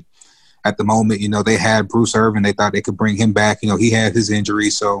rush. And at the moment, they had Bruce Irvin. They thought they could bring him back. He had his injury.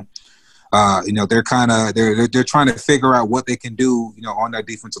 So, they're trying to figure out what they can do, on that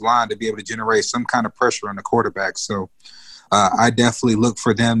defensive line to be able to generate some kind of pressure on the quarterback. So I definitely look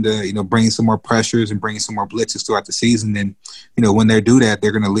for them to, bring some more pressures and bring some more blitzes throughout the season. And, when they do that,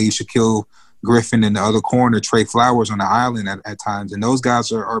 they're going to leave Shaquille Griffin in the other corner, Trey Flowers on the island at times. And those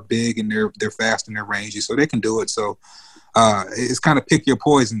guys are big and they're fast and they're rangy, so they can do it. So it's kind of pick your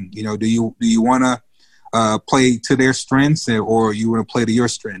poison. Do you want to play to their strengths or you want to play to your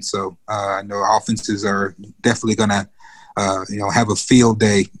strengths? So I know offenses are definitely going to, have a field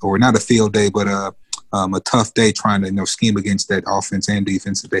day, or not a field day, but a tough day trying to, scheme against that offense and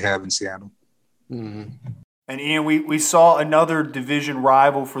defense that they have in Seattle. Mm-hmm. And Ian, we saw another division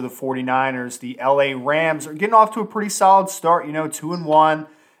rival for the 49ers. The LA Rams are getting off to a pretty solid start, 2-1.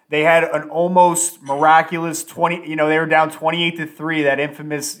 They had an almost miraculous 20, they were down 28-3, that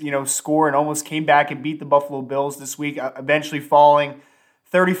infamous, score, and almost came back and beat the Buffalo Bills this week, eventually falling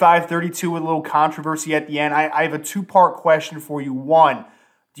 35-32 with a little controversy at the end. I have a 2-part question for you. One,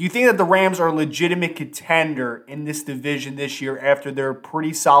 do you think that the Rams are a legitimate contender in this division this year after their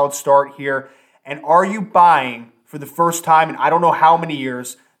pretty solid start here? And are you buying for the first time in I don't know how many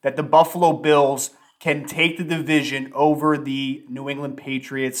years that the Buffalo Bills can take the division over the New England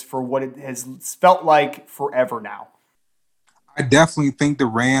Patriots for what it has felt like forever now? I definitely think the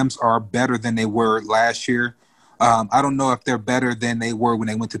Rams are better than they were last year. I don't know if they're better than they were when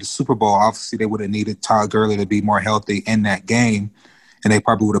they went to the Super Bowl. Obviously, they would have needed Todd Gurley to be more healthy in that game, and they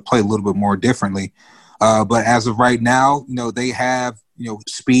probably would have played a little bit more differently. But as of right now, they have,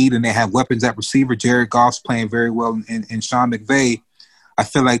 speed and they have weapons at receiver. Jared Goff's playing very well, and Sean McVay. I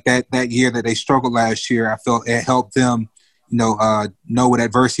feel like that year that they struggled last year, I felt it helped them, know what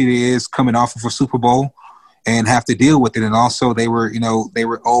adversity is coming off of a Super Bowl and have to deal with it. And also they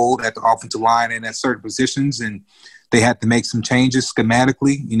were old at the offensive line and at certain positions, and they had to make some changes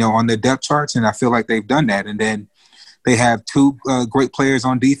schematically, on their depth charts. And I feel like they've done that. And then they have 2 great players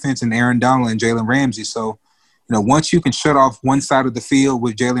on defense in Aaron Donald and Jalen Ramsey. So, once you can shut off one side of the field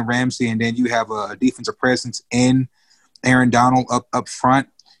with Jalen Ramsey, and then you have a defensive presence in Aaron Donald up front,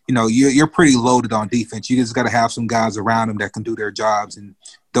 you're pretty loaded on defense. You just got to have some guys around them that can do their jobs, and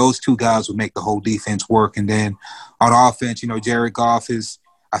those 2 guys will make the whole defense work. And then on offense, Jared Goff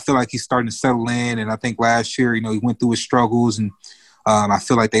I feel like he's starting to settle in, and I think last year, he went through his struggles, and I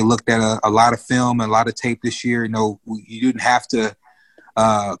feel like they looked at a lot of film and a lot of tape this year. You didn't have to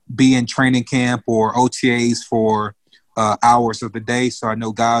be in training camp or OTAs for hours of the day. So I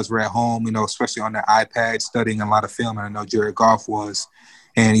know guys were at home, especially on their iPad studying a lot of film, and I know Jared Goff was.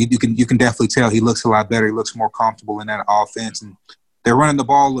 And you can definitely tell he looks a lot better. He looks more comfortable in that offense, and they're running the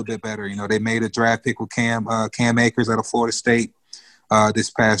ball a little bit better. They made a draft pick with Cam Akers out of Florida State this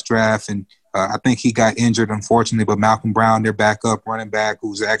past draft, and I think he got injured, unfortunately, but Malcolm Brown, their backup running back,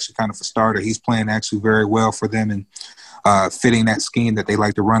 who's actually kind of a starter, he's playing actually very well for them and fitting that scheme that they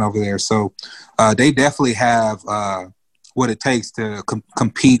like to run over there. So they definitely have what it takes to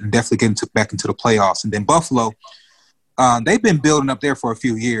compete and definitely get back into the playoffs. And then Buffalo, They've been building up there for a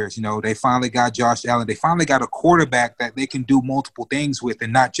few years. They finally got Josh Allen. They finally got a quarterback that they can do multiple things with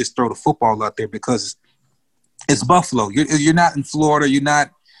and not just throw the football out there, because it's Buffalo. You're not in Florida. You're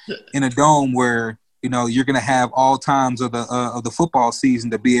not in a dome where you're going to have all times of the football season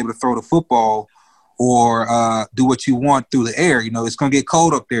to be able to throw the football or do what you want through the air. It's going to get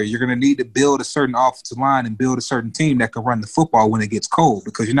cold up there. You're going to need to build a certain offensive line and build a certain team that can run the football when it gets cold,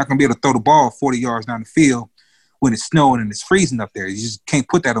 because you're not going to be able to throw the ball 40 yards down the field when it's snowing and it's freezing up there. You just can't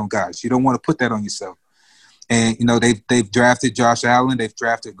put that on guys. You don't want to put that on yourself. And, they've drafted Josh Allen. They've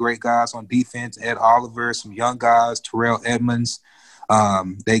drafted great guys on defense, Ed Oliver, some young guys, Terrell Edmonds.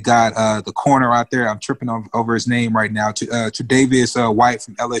 They got the corner out there. I'm tripping over his name right now, Tre'Davious White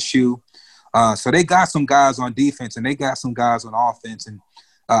from LSU. So they got some guys on defense and they got some guys on offense. And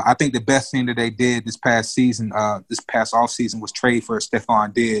I think the best thing that they did this past offseason was trade for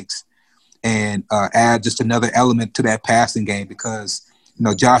Stephon Diggs and add just another element to that passing game, because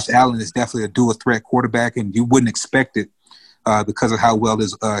Josh Allen is definitely a dual threat quarterback, and you wouldn't expect it because of how well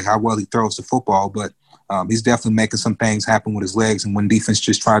he throws the football. But he's definitely making some things happen with his legs. And when defense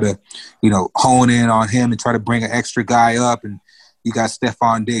just try to, hone in on him and try to bring an extra guy up, and you got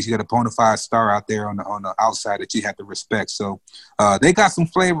Stephon Diggs, you got a bona fide star out there on the outside that you have to respect. So they got some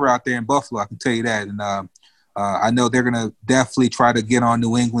flavor out there in Buffalo, I can tell you that. And I know they're going to definitely try to get on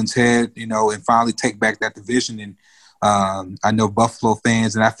New England's head, and finally take back that division. And I know Buffalo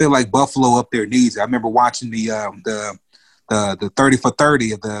fans, and I feel like Buffalo up there needs it. I remember watching the 30 for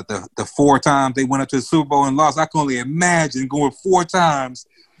 30 of the 4 times they went up to the Super Bowl and lost. I can only imagine going 4 times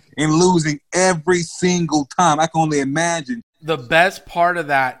and losing every single time. I can only imagine. The best part of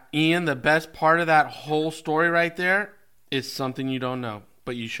that, Ian, the best part of that whole story right there is something you don't know,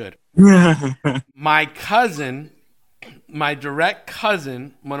 but you should. My cousin, my direct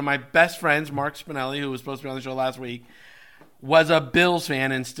cousin, one of my best friends, Mark Spinelli, who was supposed to be on the show last week, was a Bills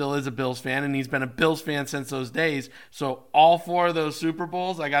fan and still is a Bills fan, and he's been a Bills fan since those days. So all 4 of those Super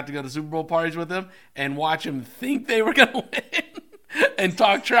Bowls, I got to go to Super Bowl parties with him and watch him think they were going to win and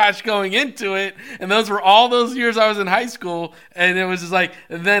talk trash going into it. And those were all those years I was in high school, and it was just like,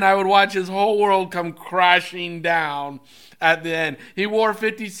 then I would watch his whole world come crashing down at the end. He wore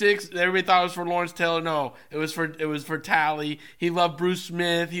 56. Everybody thought it was for Lawrence Taylor. No, it was for Tally. He loved Bruce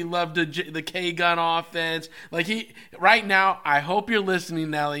Smith. He loved the K-Gun offense. Right now, I hope you're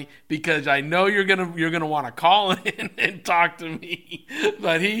listening, Nelly, because I know you're gonna want to call in and talk to me.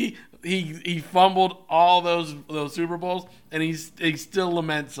 But he fumbled all those Super Bowls, and he still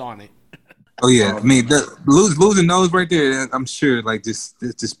laments on it. Oh yeah, I mean losing those right there, I'm sure it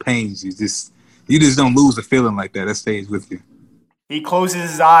just pains you. You just don't lose a feeling like that. That stays with you. He closes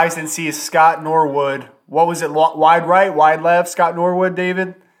his eyes and sees Scott Norwood. What was it? Wide right, wide left. Scott Norwood,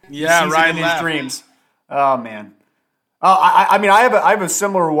 David. Yeah, right. In his dreams. Oh man. I mean, I have a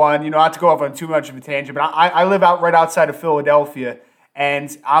similar one. Not to go off on too much of a tangent, but I live right outside of Philadelphia,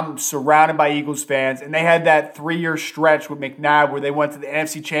 and I'm surrounded by Eagles fans. And they had that 3-year stretch with McNabb where they went to the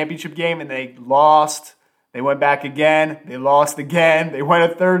NFC Championship game and they lost. They went back again. They lost again. They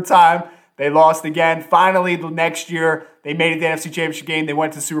went a third time. They lost again. Finally, the next year, they made it to the NFC Championship game. They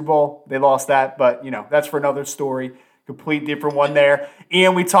went to the Super Bowl. They lost that, but, that's for another story. Complete different one there.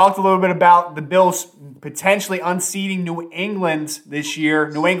 Ian, we talked a little bit about the Bills potentially unseating New England this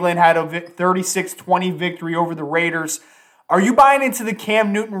year. New England had a 36-20 victory over the Raiders. Are you buying into the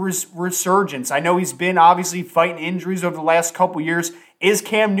Cam Newton resurgence? I know he's been obviously fighting injuries over the last couple years. Is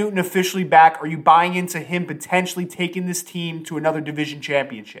Cam Newton officially back? Are you buying into him potentially taking this team to another division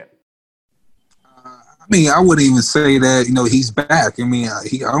championship? I mean, I wouldn't even say that, he's back. I mean, I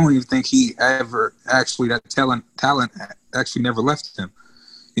don't even think he ever actually, that talent actually never left him.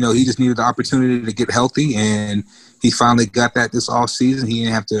 He just needed the opportunity to get healthy, and he finally got that this offseason. He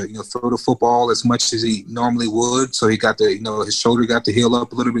didn't have to, throw the football as much as he normally would. So he got to, his shoulder got to heal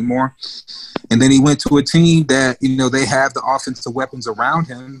up a little bit more. And then he went to a team that, they have the offensive weapons around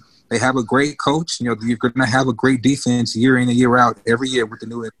him. They have a great coach. You're going to have a great defense year in and year out every year with the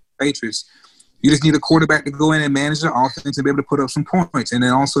New England Patriots. You just need a quarterback to go in and manage the offense and be able to put up some points, and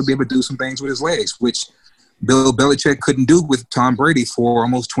then also be able to do some things with his legs, which Bill Belichick couldn't do with Tom Brady for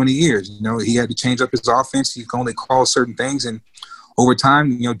almost 20 years. He had to change up his offense. He can only call certain things, and over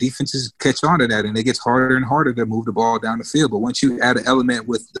time, defenses catch on to that, and it gets harder and harder to move the ball down the field. But once you add an element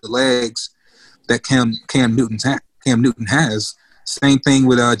with the legs that Cam Newton has, same thing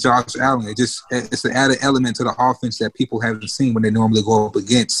with Josh Allen. It's an added element to the offense that people haven't seen when they normally go up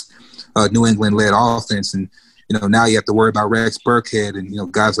against New England-led offense. And, now you have to worry about Rex Burkhead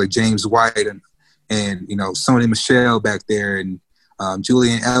and, guys like James White and Sony Michel back there and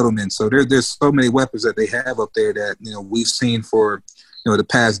Julian Edelman. So there's so many weapons that they have up there that, we've seen for, the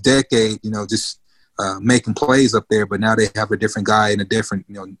past decade, just making plays up there. But now they have a different guy in a different,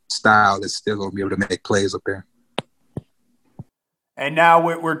 style that's still going to be able to make plays up there. And now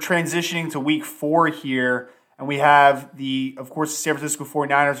we're transitioning to week 4 here. And we have of course, the San Francisco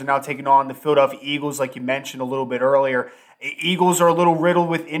 49ers are now taking on the Philadelphia Eagles, like you mentioned a little bit earlier. Eagles are a little riddled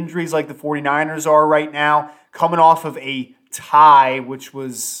with injuries like the 49ers are right now, coming off of a tie, which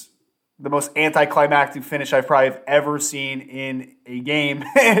was the most anticlimactic finish I've probably ever seen in a game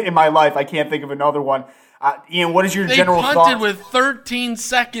in my life. I can't think of another one. Ian, what is your general thought? They punted with 13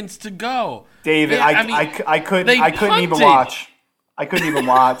 seconds to go. David, I couldn't even watch. I couldn't even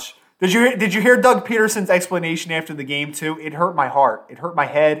watch. Did you hear Doug Peterson's explanation after the game too? It hurt my heart. It hurt my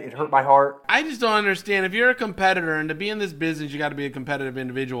head. It hurt my heart. I just don't understand. If you're a competitor and to be in this business, you got to be a competitive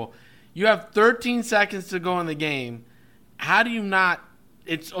individual. You have 13 seconds to go in the game. How do you not?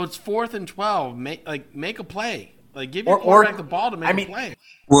 It's 4th and 12. Make a play. Like give your quarterback the ball to make a play.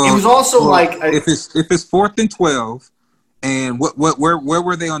 Well, it was also if it's 4th and 12, and where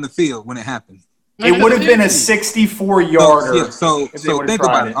were they on the field when it happened? It would have been a 64-yarder. So think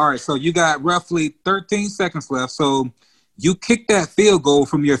about it. All right, so you got roughly 13 seconds left. So you kick that field goal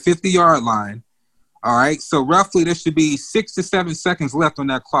from your 50-yard line. All right, so roughly there should be 6 to 7 seconds left on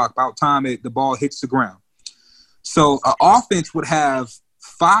that clock about time the ball hits the ground. So an offense would have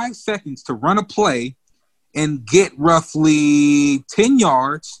 5 seconds to run a play and get roughly 10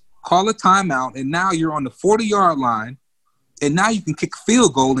 yards, call a timeout, and now you're on the 40-yard line, and now you can kick a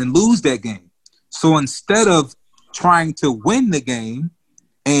field goal and lose that game. So instead of trying to win the game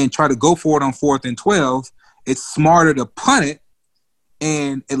and try to go for it on 4th and 12, it's smarter to punt it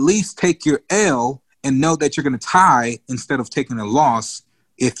and at least take your L and know that you're going to tie instead of taking a loss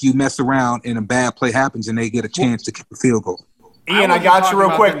if you mess around and a bad play happens and they get a chance to kick a field goal. Ian, I got you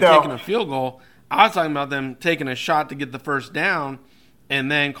real quick, though. Taking a field goal. I was talking about them taking a shot to get the first down and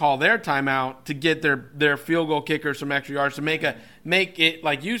then call their timeout to get their field goal kicker some extra yards to make it,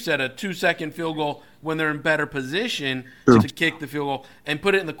 like you said, a 2-second field goal when they're in better position to kick the field goal and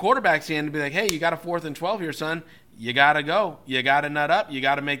put it in the quarterback's hand to be like, hey, you got a 4th and 12 here, son. You got to go. You got to nut up. You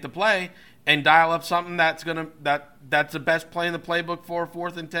got to make the play and dial up something that's the best play in the playbook for a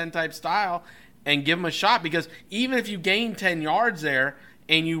 4th and 10 type style and give them a shot, because even if you gain 10 yards there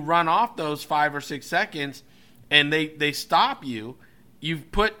and you run off those 5 or 6 seconds and they stop you,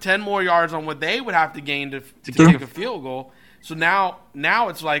 you've put 10 more yards on what they would have to gain to kick a field goal. So now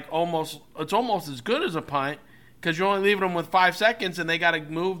it's like almost as good as a punt, because you're only leaving them with 5 seconds and they got to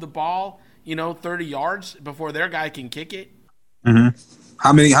move the ball, 30 yards before their guy can kick it. Mm-hmm.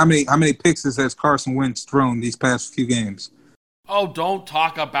 How many picks has Carson Wentz thrown these past few games? Oh, don't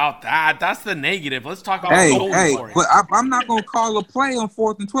talk about that. That's the negative. Let's talk about but I'm not going to call a play on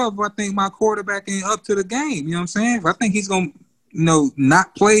 4th and 12 if I think my quarterback ain't up to the game. You know what I'm saying? If I think he's going to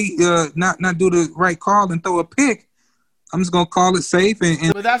not play, not do the right call and throw a pick, I'm just going to call it safe.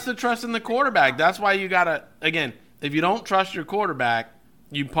 But that's the trust in the quarterback. That's why you got to, again, if you don't trust your quarterback,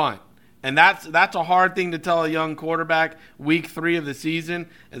 you punt. And that's a hard thing to tell a young quarterback week 3 of the season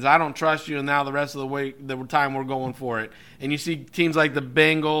is I don't trust you, and now the rest of the time we're going for it. And you see teams like the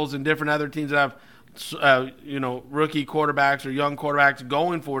Bengals and different other teams that have rookie quarterbacks or young quarterbacks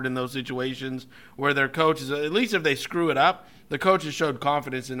going for it in those situations where their coaches, at least if they screw it up, the coaches showed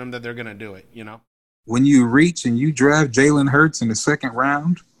confidence in them that they're going to do it, When you reach and you draft Jalen Hurts in the 2nd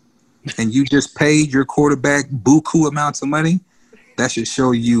round and you just paid your quarterback buku amounts of money, that should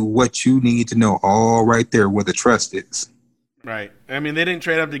show you what you need to know all right there where the trust is. Right. I mean, they didn't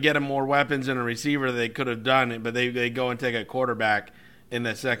trade up to get him more weapons and a receiver. They could have done it, but they go and take a quarterback in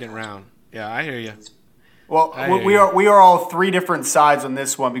the 2nd round. Yeah, I hear you. Well, we are all 3 different sides on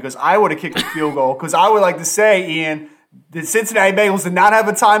this one, because I would have kicked a field goal, because I would like to say, Ian, the Cincinnati Bengals did not have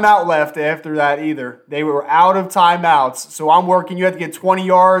a timeout left after that either. They were out of timeouts. So I'm working. You have to get 20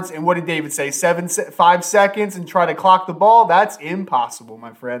 yards. And what did David say? 5 seconds and try to clock the ball? That's impossible,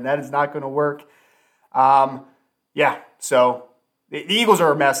 my friend. That is not going to work. So the Eagles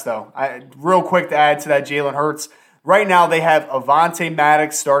are a mess, though. Real quick to add to that, Jalen Hurts. Right now they have Avonte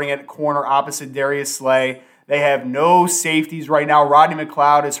Maddox starting at corner opposite Darius Slay. They have no safeties right now. Rodney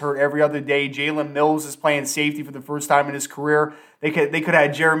McLeod is hurt every other day. Jalen Mills is playing safety for the first time in his career. They could have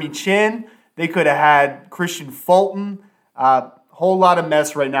had Jeremy Chin. They could have had Christian Fulton. Whole lot of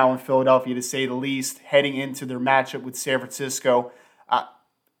mess right now in Philadelphia, to say the least, heading into their matchup with San Francisco.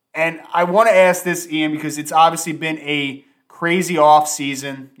 And I want to ask this, Ian, because it's obviously been a crazy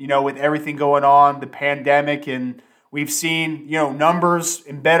offseason, with everything going on, the pandemic, and we've seen, numbers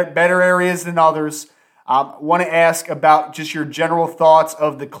in better areas than others. Want to ask about just your general thoughts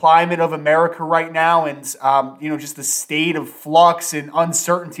of the climate of America right now and, just the state of flux and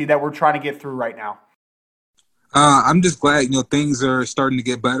uncertainty that we're trying to get through right now. I'm just glad, things are starting to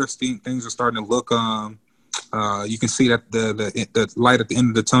get better. Things are starting to look, you can see that the light at the end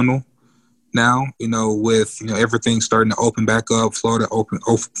of the tunnel now, with, everything starting to open back up.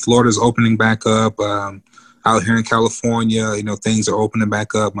 Florida's opening back up. Out here in California, things are opening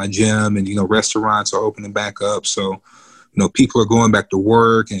back up. My gym and, restaurants are opening back up. So, people are going back to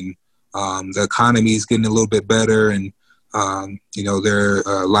work, and the economy is getting a little bit better. And, there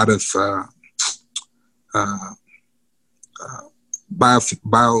are a lot of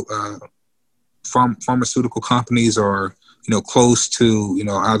pharmaceutical companies are, close to,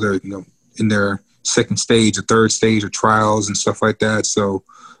 either, in their second stage or third stage of trials and stuff like that. So,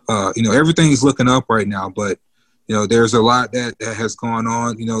 everything's looking up right now, but, there's a lot that has gone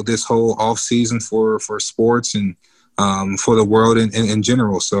on, this whole off season for sports and for the world in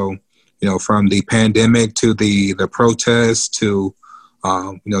general. So, from the pandemic to the protests to,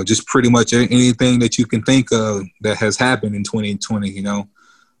 just pretty much anything that you can think of that has happened in 2020,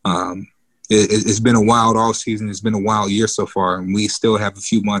 it's been a wild off season. It's been a wild year so far, and we still have a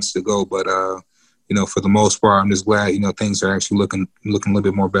few months to go. But, for the most part, I'm just glad, things are actually looking a little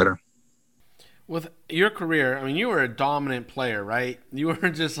bit more better. With your career, I mean, you were a dominant player, right? You were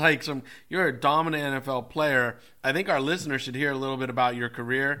just like you're a dominant NFL player. I think our listeners should hear a little bit about your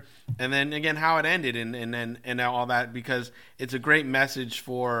career and then, again, how it ended and all that, because it's a great message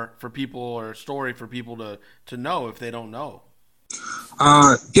for people, or a story for people to know if they don't know.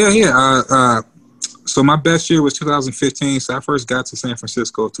 So my best year was 2015. So I first got to San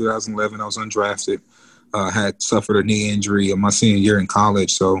Francisco in 2011. I was undrafted. Had suffered a knee injury in my senior year in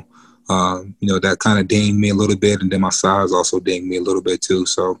college. So, that kind of dinged me a little bit. And then my size also dinged me a little bit too.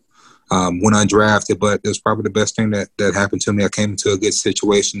 So went undrafted, but it was probably the best thing that happened to me. I came into a good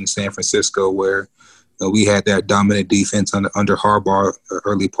situation in San Francisco where we had that dominant defense under Harbaugh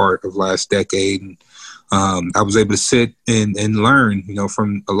early part of last decade. And I was able to sit and learn,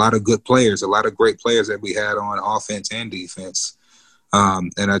 from a lot of good players, a lot of great players that we had on offense and defense.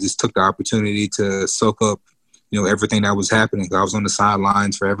 And I just took the opportunity to soak up, everything that was happening. I was on the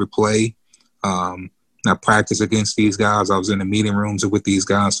sidelines for every play. I practiced against these guys. I was in the meeting rooms with these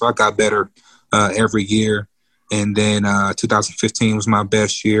guys. So I got better every year. And then 2015 was my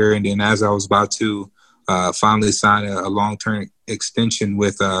best year. And then as I was about to finally sign a long-term extension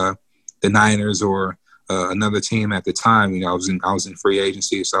with the Niners or another team at the time, I was in free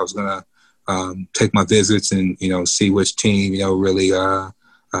agency. So I was going to take my visits and, see which team, really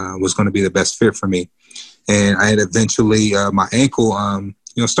was going to be the best fit for me. And I had eventually, my ankle,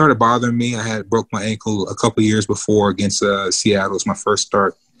 started bothering me. I had broke my ankle a couple years before against Seattle. It was my first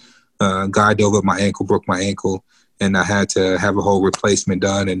start. Guy dove up my ankle, broke my ankle, and I had to have a whole replacement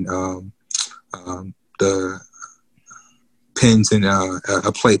done. And the pins and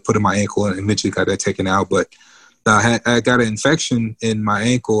a plate put in my ankle, and eventually got that taken out. But I got an infection in my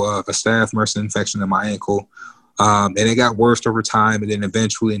ankle, a staph MRSA infection in my ankle, and it got worse over time. And then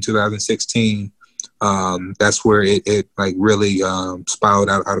eventually in 2016, that's where it like really spiraled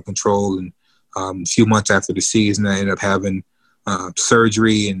out of control. And a few months after the season, I ended up having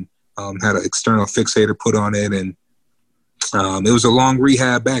surgery and had an external fixator put on it. And it was a long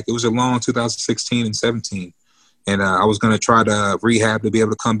rehab back. It was a long 2016 and 17. And I was going to try to rehab to be able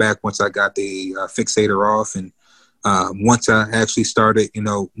to come back once I got the fixator off. And once I actually started,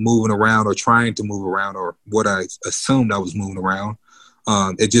 moving around or trying to move around, or what I assumed I was moving around,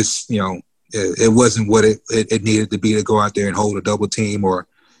 it just, it wasn't what it needed to be to go out there and hold a double team or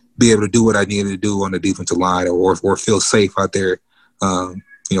be able to do what I needed to do on the defensive line, or feel safe out there,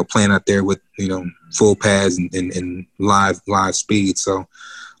 playing out there with, full pads and live speed. So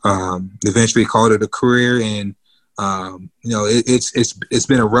eventually called it a career. And, it's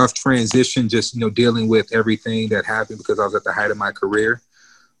been a rough transition, just, dealing with everything that happened because I was at the height of my career.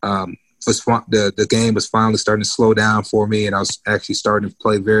 The game was finally starting to slow down for me, and I was actually starting to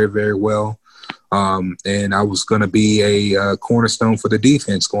play very, very well. And I was going to be a cornerstone for the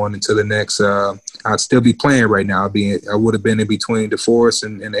defense going into the next. I'd still be playing right now. I would have been in between DeForest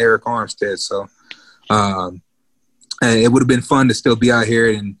and Eric Armstead. So and it would have been fun to still be out here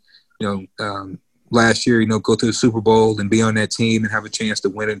and, last year, go to the Super Bowl and be on that team and have a chance to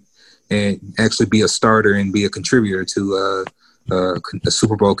win it and actually be a starter and be a contributor to a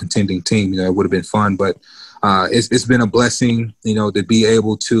Super Bowl contending team. It would have been fun, but it's been a blessing, to be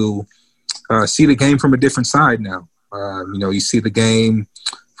able to see the game from a different side now. You see the game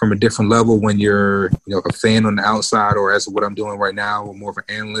from a different level when you're, a fan on the outside, or as what I'm doing right now, or more of an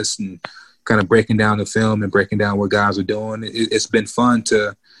analyst, and kind of breaking down the film and breaking down what guys are doing. It's been fun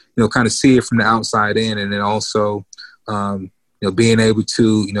to, kind of see it from the outside in, and then also, being able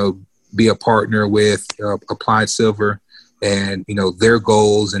to, be a partner with Applied Silver and, their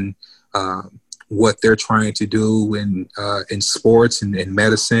goals and what they're trying to do in sports and in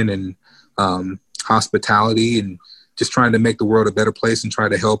medicine and hospitality, and just trying to make the world a better place and try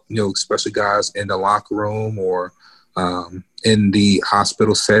to help, especially guys in the locker room or in the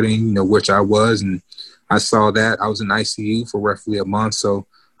hospital setting, which I was. And I saw that. I was in ICU for roughly a month, so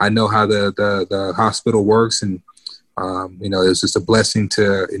I know how the hospital works. And, it was just a blessing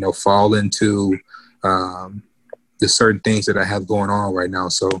to, fall into the certain things that I have going on right now.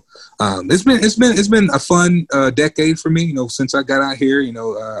 So it's been a fun decade for me, since I got out here.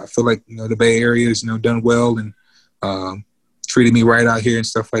 I feel like, the Bay Area has, done well and treated me right out here and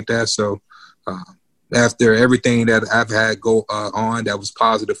stuff like that. So after everything that I've had go on that was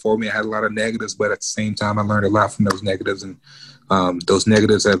positive for me, I had a lot of negatives, but at the same time, I learned a lot from those negatives. And those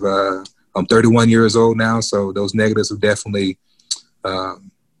negatives have I'm 31 years old now, so those negatives have definitely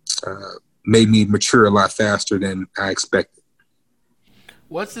made me mature a lot faster than I expected.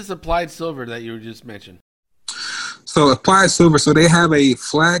 What's this Applied Silver that you just mentioned? So Applied Silver, so they have a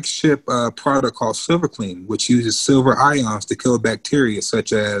flagship product called Silver Clean, which uses silver ions to kill bacteria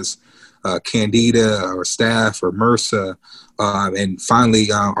such as Candida or Staph or MRSA. And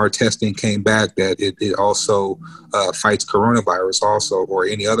finally, our testing came back that it also fights coronavirus also, or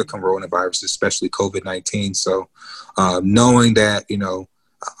any other coronavirus, especially COVID-19. So knowing that,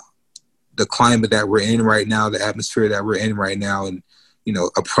 the climate that we're in right now, the atmosphere that we're in right now, and,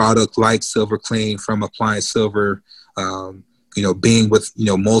 a product like Silver Clean from Applied Silver, being with,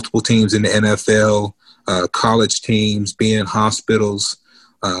 multiple teams in the NFL, college teams, being in hospitals,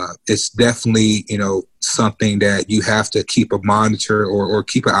 it's definitely, something that you have to keep a monitor or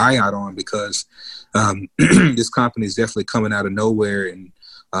keep an eye out on, because this company is definitely coming out of nowhere and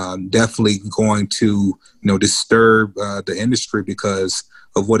definitely going to, disturb the industry because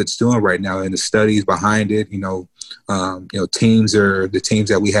of what it's doing right now and the studies behind it. The teams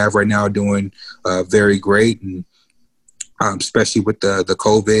that we have right now are doing very great, and especially with the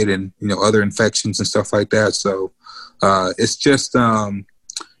COVID and, other infections and stuff like that. So it's just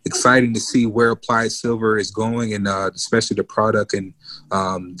exciting to see where Applied Silver is going, and especially the product and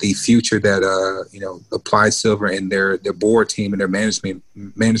the future that Applied Silver and their board team and their management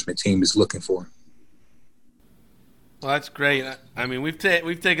team is looking for. Well, that's great. I mean, we've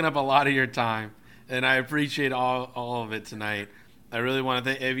taken up a lot of your time, and I appreciate all of it tonight. I really want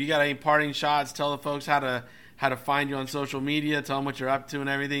to if you got any parting shots, tell the folks how to find you on social media, tell them what you're up to and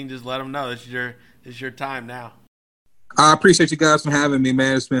everything. Just let them know this is your time now. I appreciate you guys for having me,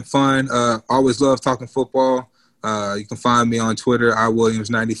 man. It's been fun. Always love talking football. You can find me on Twitter,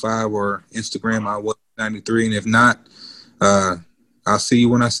 iWilliams95, or Instagram, iWilliams93. And if not, I'll see you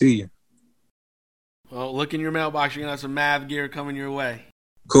when I see you. Well, look in your mailbox. You're going to have some Mav gear coming your way.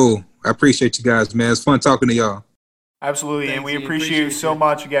 Cool. I appreciate you guys, man. It's fun talking to y'all. Absolutely. Thanks, and we Ian. appreciate you so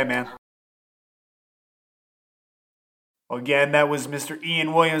much again, man. Well, again, that was Mr.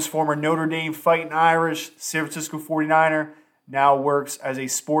 Ian Williams, former Notre Dame Fighting Irish, San Francisco 49er, now works as a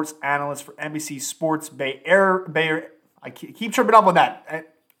sports analyst for NBC Sports Bay Area. I keep tripping up on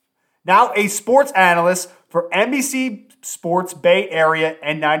that. Now a sports analyst for NBC Sports Bay Area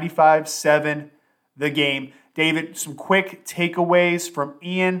and 95.7 The Game. David, some quick takeaways from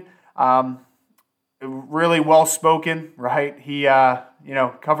Ian. Really well spoken, right? He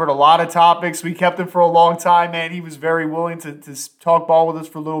covered a lot of topics. We kept him for a long time, man. He was very willing to talk ball with us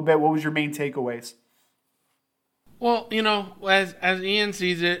for a little bit. What was your main takeaways? Well, as Ian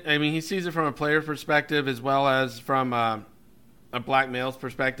sees it, I mean, he sees it from a player perspective as well as from a black male's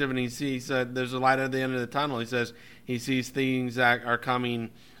perspective, and he sees there's a light at the end of the tunnel. He says he sees things that are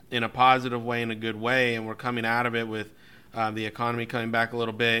coming in a positive way, in a good way, and we're coming out of it with the economy coming back a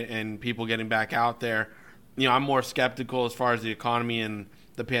little bit and people getting back out there. I'm more skeptical as far as the economy and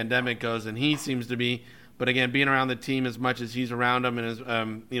the pandemic goes than he seems to be. But again, being around the team as much as he's around them, and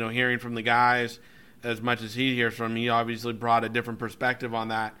as hearing from the guys as much as he hears from them, he obviously brought a different perspective on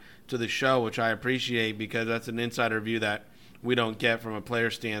that to the show, which I appreciate, because that's an insider view that we don't get from a player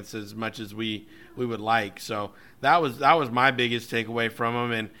stance as much as we would like. So that was my biggest takeaway from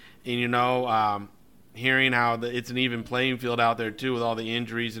him, and hearing how it's an even playing field out there too, with all the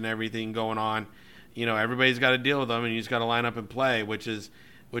injuries and everything going on. Everybody's got to deal with them, and you just got to line up and play, which is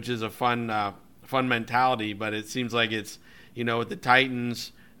a fun mentality. But it seems like it's with the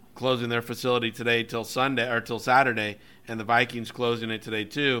Titans closing their facility today till Saturday, and the Vikings closing it today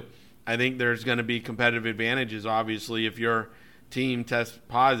too. I think there's going to be competitive advantages. Obviously, if you're team tests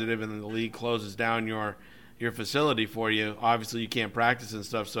positive and then the league closes down your facility for you, obviously you can't practice and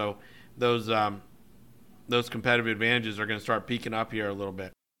stuff. So those competitive advantages are going to start peaking up here a little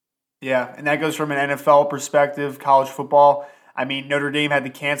bit. Yeah, and that goes from an NFL perspective, college football. I mean, Notre Dame had to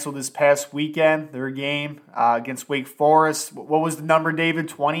cancel this past weekend, their game against Wake Forest. What was the number, David?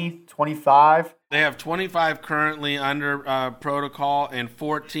 20, 25? They have 25 currently under protocol and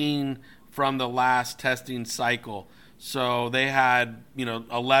 14 from the last testing cycle. So they had,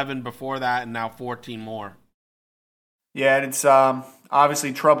 11 before that and now 14 more. Yeah, and it's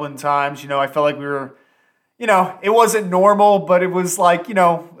obviously troubling times. I felt like we were, it wasn't normal, but it was like,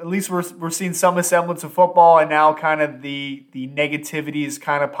 at least we're seeing some semblance of football, and now kind of the negativity is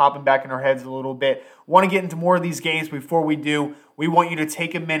kind of popping back in our heads a little bit. Want to get into more of these games. Before we do, we want you to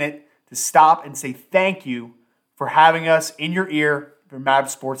take a minute to stop and say thank you for having us in your ear for Mavs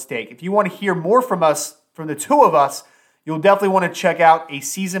Sports Take. If you want to hear more from us, from the two of us, you'll definitely want to check out a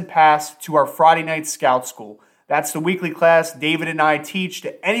season pass to our Friday night scout school. That's the weekly class David and I teach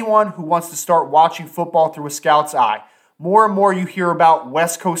to anyone who wants to start watching football through a scout's eye. More and more you hear about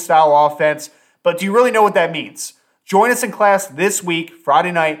West Coast style offense, but do you really know what that means? Join us in class this week,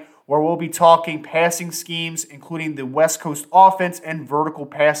 Friday night, where we'll be talking passing schemes, including the West Coast offense and vertical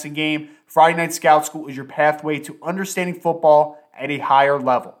passing game. Friday Night Scout School is your pathway to understanding football at a higher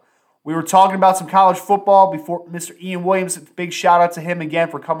level. We were talking about some college football before Mr. Ian Williams. Big shout out to him again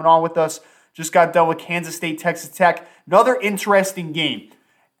for coming on with us. Just got done with Kansas State, Texas Tech. Another interesting game.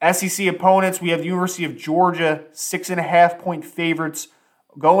 SEC opponents, we have the University of Georgia, 6.5-point favorites,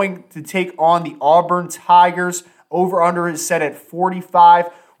 going to take on the Auburn Tigers. Over-under is set at 45.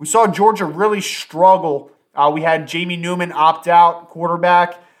 We saw Georgia really struggle. We had Jamie Newman opt out,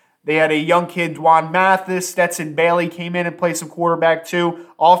 quarterback. They had a young kid, Dwan Mathis. Stetson Bailey came in and played some quarterback too.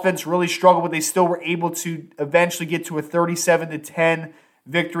 Offense really struggled, but they still were able to eventually get to a 37-10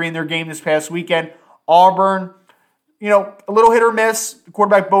 victory in their game this past weekend. Auburn, a little hit or miss.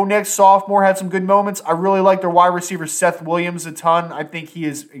 Quarterback Bo Nix, sophomore, had some good moments. I really like their wide receiver Seth Williams a ton. I think he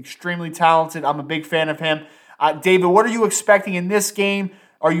is extremely talented. I'm a big fan of him. David, what are you expecting in this game?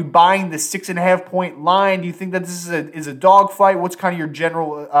 Are you buying the 6.5-point line? Do you think that this is a dogfight? What's kind of your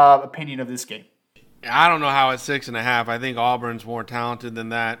general opinion of this game? I don't know how it's 6.5. I think Auburn's more talented than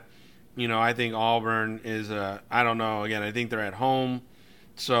that. I think Auburn is I don't know. Again, I think they're at home.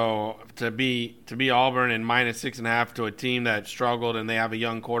 So to be Auburn and minus 6.5 to a team that struggled and they have a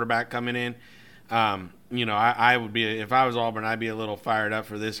young quarterback coming in, I would be, if I was Auburn, I'd be a little fired up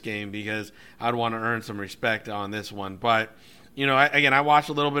for this game because I'd want to earn some respect on this one. But I watched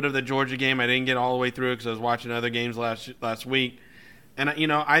a little bit of the Georgia game. I didn't get all the way through it because I was watching other games last week, and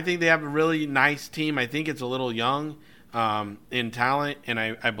I think they have a really nice team. I think it's a little young in talent, and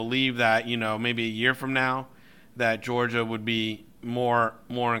I believe that maybe a year from now that Georgia would be more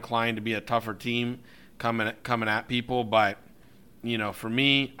inclined to be a tougher team coming at people. But for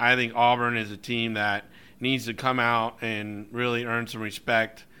me, I think Auburn is a team that needs to come out and really earn some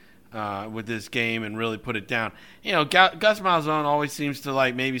respect with this game and really put it down. Gus Malzahn always seems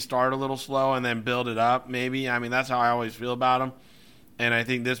to maybe start a little slow and then build it up. Maybe that's how I always feel about him, and I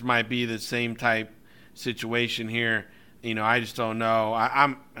think this might be the same type situation here. I just don't know.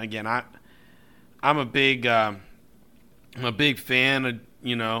 I'm a big fan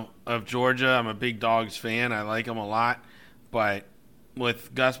of Georgia. I'm a big Dogs fan. I like them a lot, but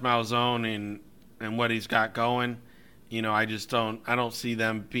with Gus Malzahn and what he's got going, I don't see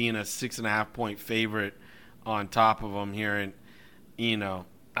them being a 6.5-point favorite on top of them here. And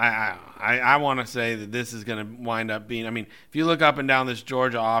I want to say that this is going to wind up being. If you look up and down this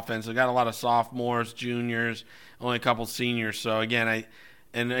Georgia offense, they got a lot of sophomores, juniors, only a couple seniors. So again,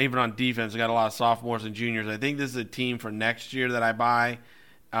 and even on defense, they got a lot of sophomores and juniors. I think this is a team for next year that I buy,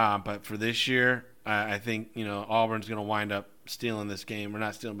 but for this year, I think Auburn's going to wind up stealing this game, or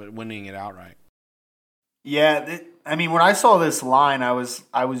not stealing, but winning it outright. Yeah, when I saw this line, I was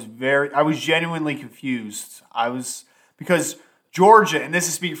genuinely confused. Because Georgia, and this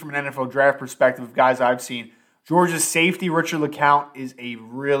is speaking from an NFL draft perspective of guys I've seen, Georgia's safety, Richard LeCounte, is a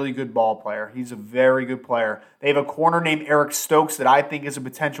really good ball player. He's a very good player. They have a corner named Eric Stokes that I think is a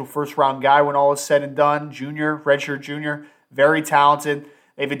potential first-round guy when all is said and done. Redshirt junior, very talented.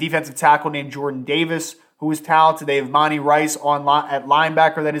 They have a defensive tackle named Jordan Davis, who is talented. They have Monty Rice at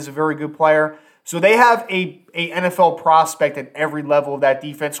linebacker that is a very good player. So they have a NFL prospect at every level of that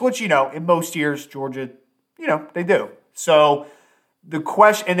defense, which, in most years, Georgia, they do. So the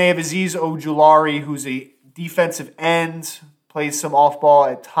question, and they have Azeez Ojulari, who's a defensive end, plays some off-ball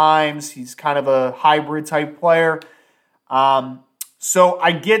at times. He's kind of a hybrid type player. So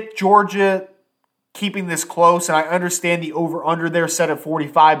I get Georgia keeping this close, and I understand the over-under there set at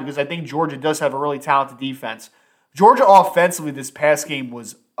 45 because I think Georgia does have a really talented defense. Georgia offensively this past game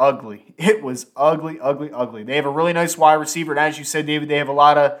was ugly. It was ugly, ugly, ugly. They have a really nice wide receiver, and as you said, David, they have a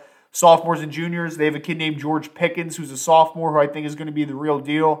lot of sophomores and juniors. They have a kid named George Pickens, who's a sophomore, who I think is going to be the real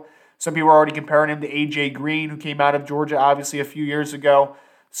deal. Some people are already comparing him to A.J. Green, who came out of Georgia, obviously, a few years ago.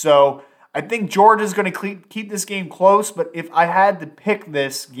 So I think Georgia's going to keep this game close, but if I had to pick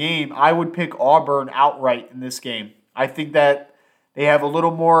this game, I would pick Auburn outright in this game. I think that they have a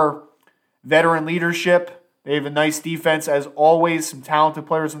little more veteran leadership. They have a nice defense, as always, some talented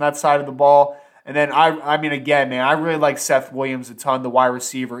players on that side of the ball. And then, I mean, again, man, I really like Seth Williams a ton, the wide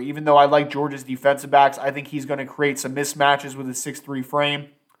receiver. Even though I like Georgia's defensive backs, I think he's going to create some mismatches with his 6'3 frame.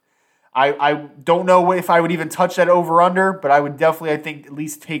 I don't know if I would even touch that over-under, but I would definitely, I think, at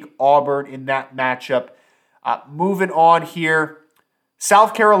least take Auburn in that matchup. Moving on here,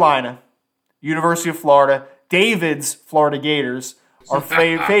 South Carolina, University of Florida, David's Florida Gators are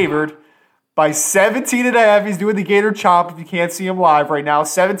favored by 17.5. He's doing the Gator chomp if you can't see him live right now.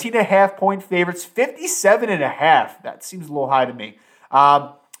 17.5 point favorites, 57.5. That seems a little high to me.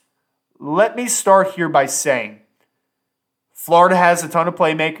 Let me start here by saying Florida has a ton of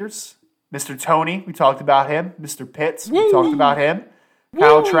playmakers. Mr. Tony, we talked about him. Mr. Pitts, we talked about him.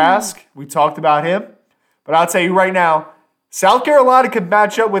 Kyle Trask, we talked about him. But I'll tell you right now, South Carolina could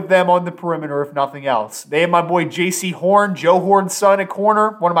match up with them on the perimeter, if nothing else. They have my boy J.C. Horn, Joe Horn's son at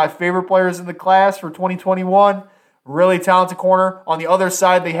corner, one of my favorite players in the class for 2021. Really talented corner. On the other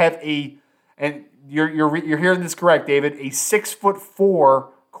side, they have and you're hearing this correct, David, a 6'4"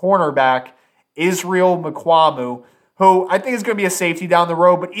 cornerback, Israel Mukuamu, who I think is going to be a safety down the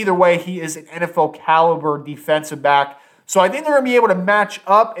road, but either way, he is an NFL caliber defensive back. So I think they're going to be able to match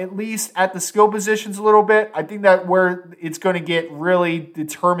up at least at the skill positions a little bit. I think that where it's going to get really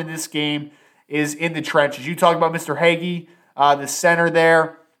determined this game is in the trenches. You talked about Mr. Hagee, the center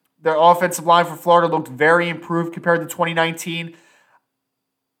there. The offensive line for Florida looked very improved compared to 2019.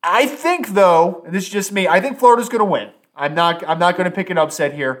 I think, though, and this is just me, I think Florida's going to win. I'm not going to pick an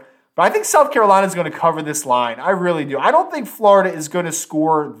upset here. But I think South Carolina is going to cover this line. I really do. I don't think Florida is going to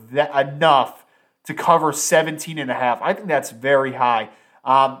score enough to cover 17.5. I think that's very high.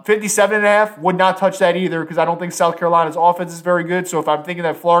 57.5, would not touch that either because I don't think South Carolina's offense is very good. So if I'm thinking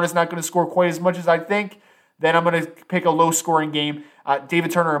that Florida's not going to score quite as much as I think, then I'm going to pick a low-scoring game.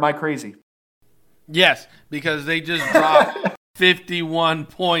 David Turner, am I crazy? Yes, because they just dropped 51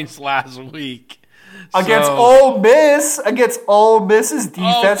 points last week. Against Ole Miss, against Ole Miss's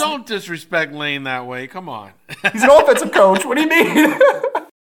defense. Oh, don't disrespect Lane that way. Come on. He's an offensive coach. What do you mean?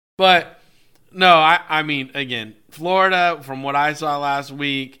 But, no, I mean, again, Florida, from what I saw last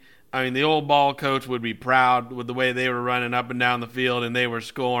week, I mean, the old ball coach would be proud with the way they were running up and down the field and they were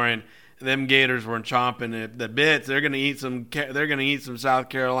scoring. Them Gators were chomping at the bits. They're going to eat some. They're going to eat some South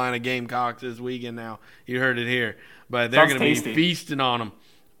Carolina Gamecocks this weekend. Now you heard it here, but they're going to be feasting on them.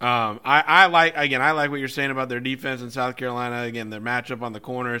 I like what you're saying about their defense in South Carolina. Again, their matchup on the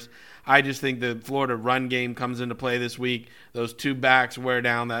corners. I just think the Florida run game comes into play this week. Those two backs wear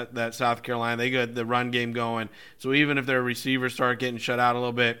down that South Carolina. They got the run game going. So even if their receivers start getting shut out a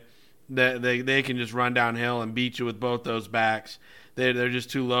little bit, they can just run downhill and beat you with both those backs. They're just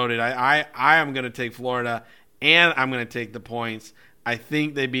too loaded. I am going to take Florida, and I'm going to take the points. I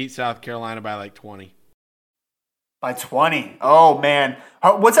think they beat South Carolina by like 20. By 20. Oh, man.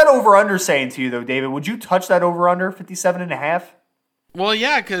 What's that over-under saying to you, though, David? Would you touch that over-under, 57.5? Well,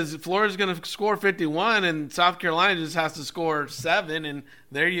 yeah, because Florida's going to score 51, and South Carolina just has to score 7, and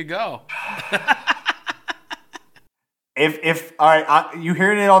there you go. If all right, you're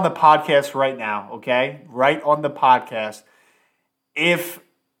hearing it on the podcast right now, okay? Right on the podcast. If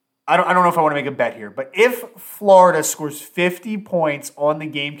I don't know if I want to make a bet here, but if Florida scores 50 points on the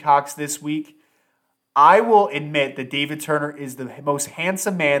Gamecocks this week, I will admit that David Turner is the most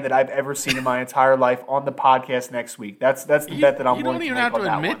handsome man that I've ever seen in my entire life on the podcast next week. That's the bet that I'm willing to make. You don't even have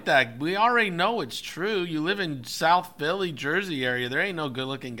to admit that. We already know it's true. You live in South Philly, Jersey area. There ain't no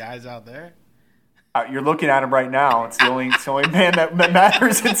good-looking guys out there. You're looking at him right now. It's the only man that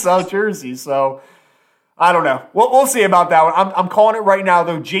matters in South Jersey. So I don't know. We'll see about that one. I'm calling it right now,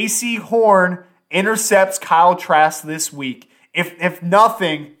 though. J.C. Horn intercepts Kyle Trask this week. If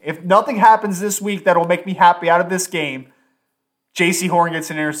nothing happens this week that'll make me happy out of this game, J.C. Horn gets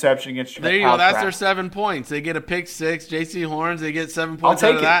an interception against Kyle Trask. There you go. That's their 7 points. They get a pick six. J.C. Horns, they get 7 points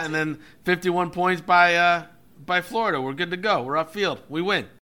out of that, and then 51 points by Florida. We're good to go. We're upfield. We win.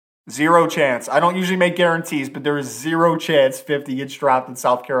 Zero chance. I don't usually make guarantees, but there is zero chance 50 gets dropped in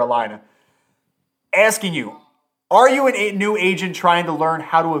South Carolina. Asking you, Are you a new agent trying to learn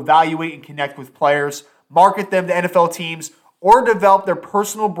how to evaluate and connect with players, market them to NFL teams, or develop their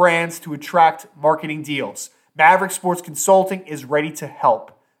personal brands to attract marketing deals? Maverick Sports Consulting is ready to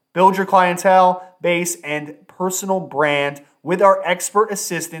help. Build your clientele base and personal brand with our expert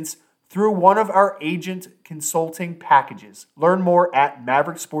assistance through one of our agent consulting packages. Learn more at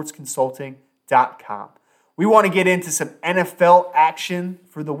mavericksportsconsulting.com. We want to get into some NFL action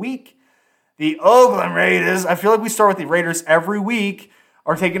for the week. The Oakland Raiders, I feel like we start with the Raiders every week,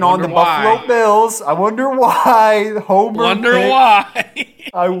 are taking on the Buffalo Bills. I wonder why.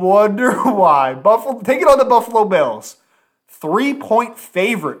 I wonder why. Buffalo taking on the Buffalo Bills. 3-point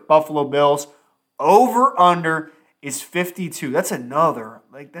favorite, Buffalo Bills. Over under is 52. That's another.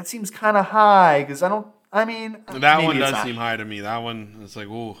 That seems kind of high because that one does seem high to me. That one, it's like,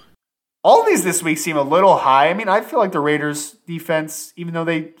 ooh. All these this week seem a little high. I feel like the Raiders' defense, even though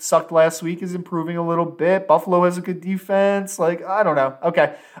they sucked last week, is improving a little bit. Buffalo has a good defense. I don't know.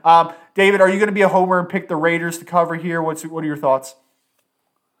 Okay. David, are you going to be a homer and pick the Raiders to cover here? What are your thoughts?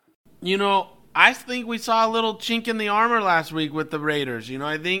 I think we saw a little chink in the armor last week with the Raiders.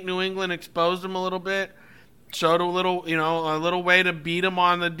 I think New England exposed them a little bit, showed a little way to beat them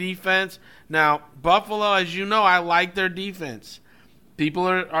on the defense. Now, Buffalo, as you know, I like their defense. People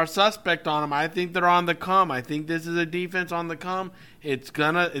are suspect on them. I think they're on the come. I think this is a defense on the come. It's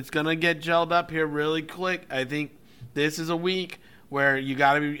gonna get gelled up here really quick. I think this is a week where you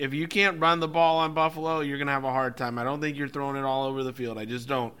got to be. If you can't run the ball on Buffalo, you're gonna have a hard time. I don't think you're throwing it all over the field. I just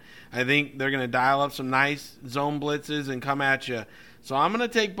don't. I think they're gonna dial up some nice zone blitzes and come at you. So I'm gonna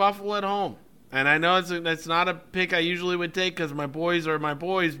take Buffalo at home. And I know it's not a pick I usually would take because my boys are my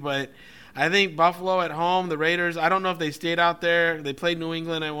boys, but I think Buffalo at home, the Raiders, I don't know if they stayed out there. They played New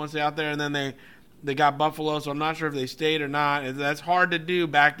England, I won't stay out there, and then they got Buffalo, so I'm not sure if they stayed or not. That's hard to do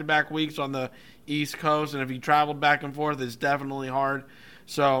back-to-back weeks on the East Coast, and if you traveled back and forth, it's definitely hard.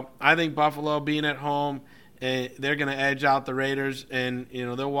 So I think Buffalo being at home, they're going to edge out the Raiders, and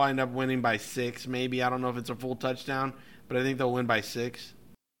they'll wind up winning by 6 maybe. I don't know if it's a full touchdown, but I think they'll win by 6.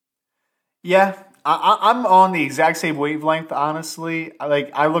 Yeah, I'm on the exact same wavelength, honestly.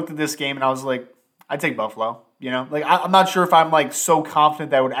 I looked at this game and I was like, I'd take Buffalo. I'm not sure if I'm so confident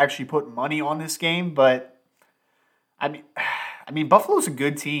that I would actually put money on this game, but I mean, Buffalo's a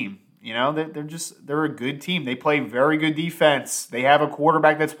good team. They're a good team. They play very good defense. They have a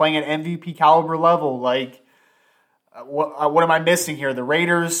quarterback that's playing at MVP caliber level. What am I missing here? The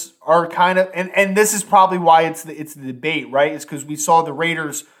Raiders are kind of, and this is probably why it's the debate, right? It's because we saw the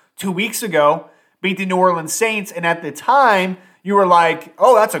Raiders 2 weeks ago beat the New Orleans Saints, and at the time, you were like,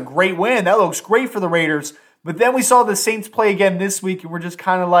 oh, that's a great win. That looks great for the Raiders. But then we saw the Saints play again this week, and we're just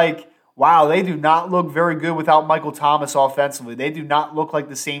kind of like, wow, they do not look very good without Michael Thomas offensively. They do not look like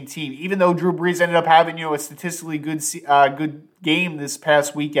the same team. Even though Drew Brees ended up having a statistically good game this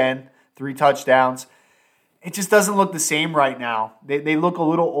past weekend, 3 touchdowns, it just doesn't look the same right now. They look a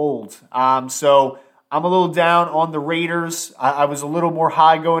little old. So I'm a little down on the Raiders. I was a little more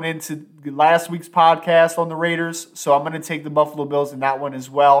high going into last week's podcast on the Raiders, so I'm going to take the Buffalo Bills in that one as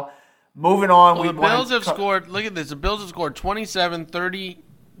well. Moving on. Well, the Bills have scored, look at this, the Bills have scored 27,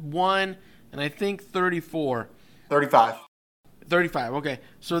 31, and I think 34. 35. 35, okay.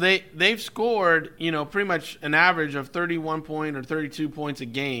 So they've scored, pretty much an average of 31 point or 32 points a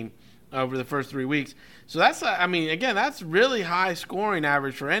game over the first 3 weeks. So that's, again, that's really high scoring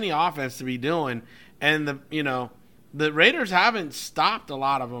average for any offense to be doing. And the Raiders haven't stopped a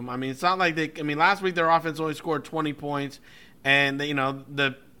lot of them. It's not like last week their offense only scored 20 points, and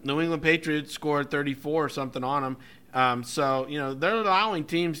the New England Patriots scored 34 or something on them. So they're allowing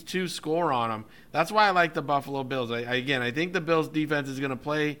teams to score on them. That's why I like the Buffalo Bills. I think the Bills defense is going to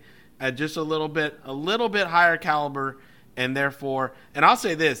play at just a little bit higher caliber, and therefore, and I'll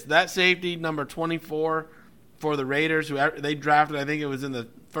say this: that safety number 24 for the Raiders, who they drafted, I think it was in the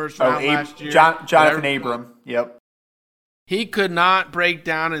first round last year. Jonathan Abram. Yep. He could not break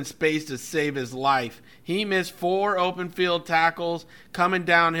down in space to save his life. He missed 4 open field tackles, coming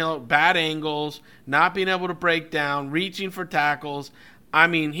downhill, bad angles, not being able to break down, reaching for tackles.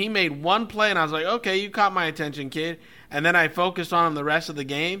 He made one play, and I was like, okay, you caught my attention, kid. And then I focused on him the rest of the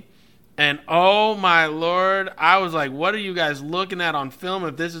game. And, oh, my Lord, I was like, what are you guys looking at on film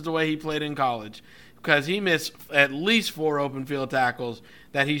if this is the way he played in college? Because he missed at least 4 open field tackles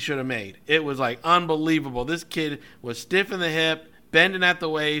that he should have made. It was unbelievable. This kid was stiff in the hip, bending at the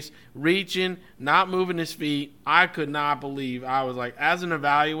waist, reaching, not moving his feet. I could not believe. I was as an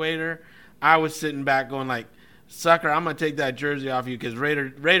evaluator, I was sitting back going sucker, I'm going to take that jersey off you because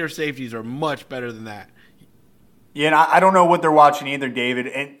Raider safeties are much better than that. Yeah, and I don't know what they're watching either, David.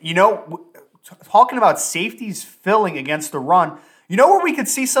 And, talking about safeties filling against the run. You know where we could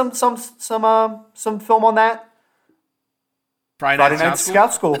see some film on that? Friday Night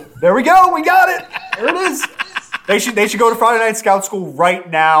Scout School. There we go. We got it. There it is. They should go to Friday Night Scout School right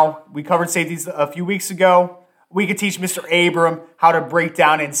now. We covered safeties a few weeks ago. We could teach Mr. Abram how to break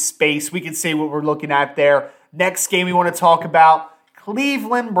down in space. We can say what we're looking at there. Next game we want to talk about,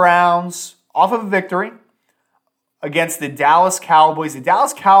 Cleveland Browns off of a victory against the Dallas Cowboys. The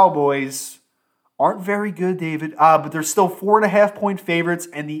Dallas Cowboys aren't very good, David, but they're still 4.5-point favorites,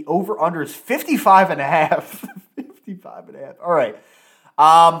 and the over-under is 55.5. 55.5. All right.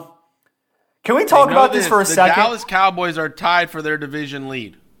 Can we talk about this for a second? The Dallas Cowboys are tied for their division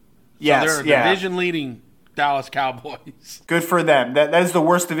lead. Yes, so they're division-leading Dallas Cowboys. Good for them. That is the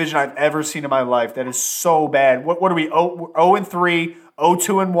worst division I've ever seen in my life. That is so bad. What are we? 0-3,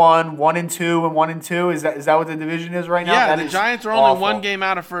 0-2-1, 1-2, and 1-2. Is that what the division is right now? Yeah, the Giants are only one game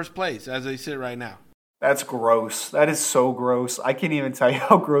out of first place as they sit right now. That's gross. That is so gross. I can't even tell you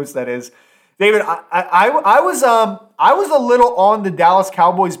how gross that is. David, I was a little on the Dallas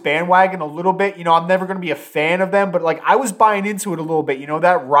Cowboys bandwagon a little bit. You know, I'm never going to be a fan of them, but like I was buying into it a little bit. You know,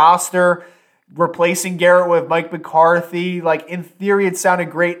 that roster replacing Garrett with Mike McCarthy, like in theory it sounded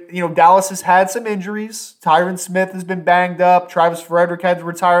great. You know, Dallas has had some injuries. Tyron Smith has been banged up. Travis Frederick had to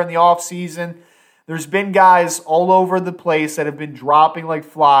retire in the offseason. There's been guys all over the place that have been dropping like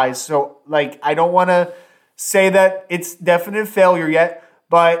flies. So, like, I don't want to say that it's definite failure yet,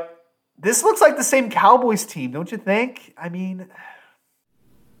 but this looks like the same Cowboys team, don't you think? I mean,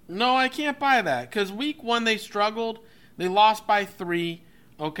 no, I can't buy that because week 1 they struggled. They lost by 3.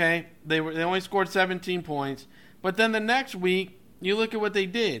 Okay, they only scored 17 points, but then the next week you look at what they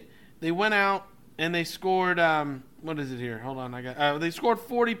did. They went out and they scored. What is it here? Hold on, they scored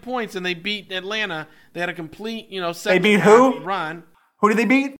 40 points and they beat Atlanta. They had a complete, second they beat who? Run. Who did they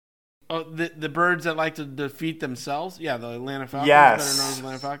beat? Oh, the birds that like to defeat themselves. Yeah, the Atlanta Falcons, yes. Better known as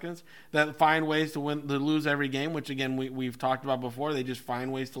Atlanta Falcons, that find ways to lose every game. Which again we've talked about before. They just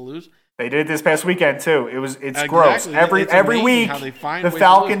find ways to lose. They did it this past weekend too. It's exactly. Gross. Every week the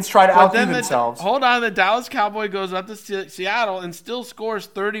Falcons try to outdo themselves. Hold on, the Dallas Cowboy goes up to Seattle and still scores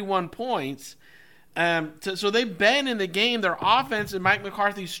 31 points. So they've been in the game. Their offense and Mike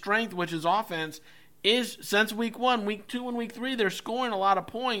McCarthy's strength, which is offense, is since week 1, week 2, and week 3, they're scoring a lot of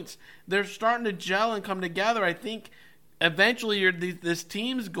points. They're starting to gel and come together. I think eventually this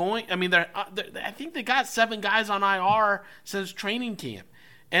team's going. I mean, I think they got 7 guys on IR since training camp,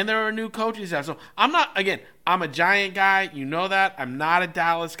 and there are new coaching staff. So I'm a Giant guy. You know that. I'm not a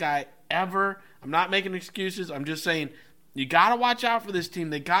Dallas guy ever. I'm not making excuses. I'm just saying you got to watch out for this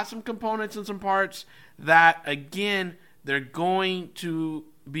team. They got some components and some parts that, again, they're going to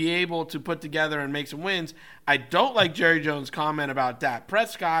be able to put together and make some wins. I don't like Jerry Jones' comment about Dak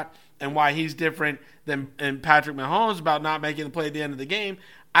Prescott and why he's different than Patrick Mahomes about not making the play at the end of the game.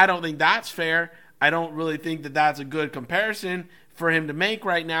 I don't think that's fair. I don't really think that that's a good comparison for him to make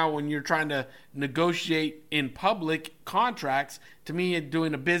right now when you're trying to negotiate in public contracts. To me,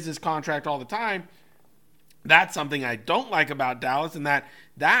 doing a business contract all the time, that's something I don't like about Dallas, and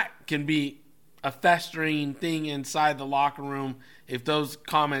that can be a festering thing inside the locker room if those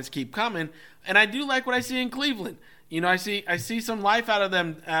comments keep coming. And I do like what I see in Cleveland. I see some life out of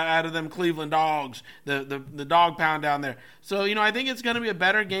them Cleveland dogs, the dog pound down there. So, I think it's going to be a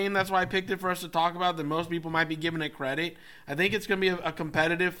better game. That's why I picked it for us to talk about than most people might be giving it credit. I think it's going to be a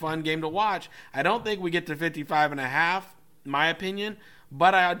competitive, fun game to watch. I don't think we get to 55.5, in my opinion,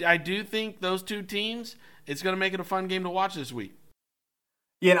 but I do think those two teams, it's going to make it a fun game to watch this week.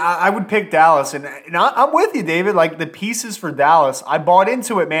 Yeah, and I would pick Dallas, and I'm with you, David. Like, the pieces for Dallas, I bought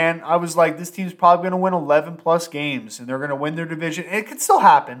into it, man. I was like, this team's probably going to win 11-plus games, and they're going to win their division. And it could still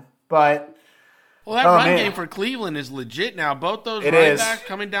happen, but... Well, that run game for Cleveland is legit now. Both those running backs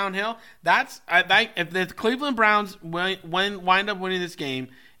coming downhill, if the Cleveland Browns wind up winning this game,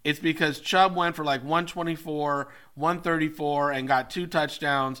 it's because Chubb went for like 124, 134, and got 2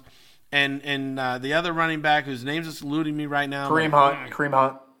 touchdowns. And the other running back, whose name's just eluding me right now. Kareem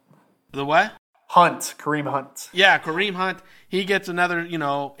Hunt. The what? Kareem Hunt. Yeah, Kareem Hunt. He gets another,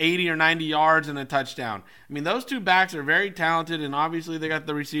 80 or 90 yards and a touchdown. I mean, those two backs are very talented, and obviously they got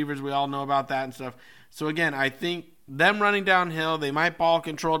the receivers. We all know about that and stuff. So, again, I think them running downhill, they might ball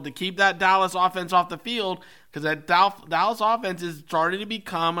controlled to keep that Dallas offense off the field, because that Dallas offense is starting to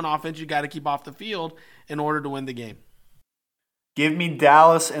become an offense you got to keep off the field in order to win the game. Give me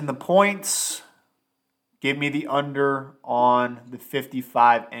Dallas and the points. Give me the under on the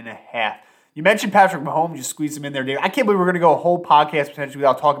 55.5. You mentioned Patrick Mahomes. You squeezed him in there, Dave. I can't believe we're going to go a whole podcast potentially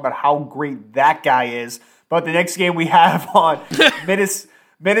without talking about how great that guy is. But the next game we have on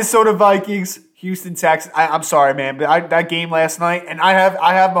Minnesota Vikings, Houston Texans. I'm sorry, man, but that game last night, and I have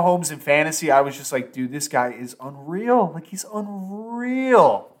Mahomes in fantasy. I was just like, dude, this guy is unreal. Like, he's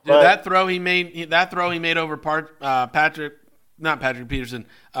unreal. Dude, that throw he made over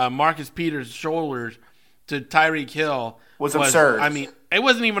Marcus Peters' shoulders to Tyreek Hill was absurd. I mean, it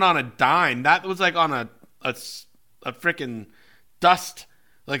wasn't even on a dime. That was like on a freaking dust,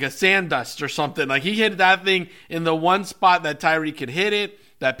 like a sand dust or something. Like, he hit that thing in the one spot that Tyreek could hit it,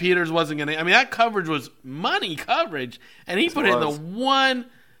 that Peters wasn't going to. I mean, that coverage was money coverage, and he put it in the one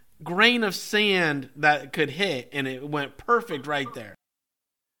grain of sand that could hit, and it went perfect right there.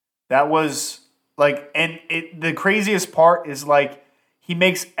 That was like, and the craziest part is like, he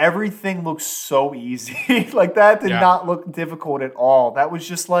makes everything look so easy. Like, that did not look difficult at all. That was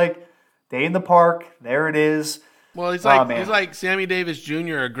just like day in the park. There it is. Well, he's like Sammy Davis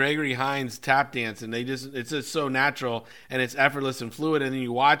Jr. or Gregory Hines tap dance, and it's just so natural and it's effortless and fluid. And then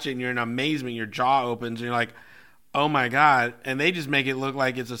you watch it and you're in amazement. Your jaw opens and you're like, oh my God. And they just make it look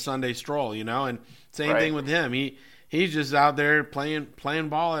like it's a Sunday stroll, you know? And same thing with him. He's just out there playing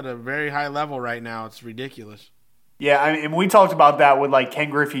ball at a very high level right now. It's ridiculous. Yeah, I mean, we talked about that with like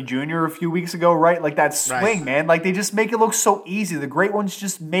Ken Griffey Jr. a few weeks ago, right? Like that swing, man. Like, they just make it look so easy. The great ones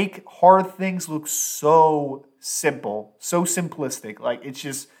just make hard things look so simple, so simplistic. Like,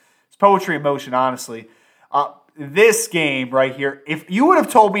 it's poetry in motion, honestly. This game right here, if you would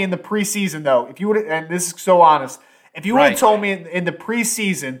have told me in the preseason, though, and this is so honest, if you would have told me in the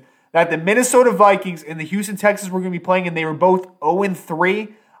preseason that the Minnesota Vikings and the Houston Texans were going to be playing and they were both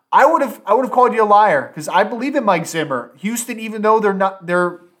 0-3, I would have called you a liar, because I believe in Mike Zimmer. Houston, even though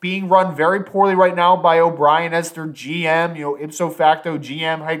they're being run very poorly right now by O'Brien as their GM, ipso facto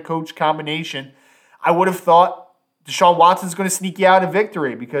GM head coach combination, I would have thought Deshaun Watson's going to sneak you out a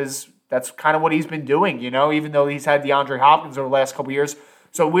victory, because that's kind of what he's been doing, even though he's had DeAndre Hopkins over the last couple of years.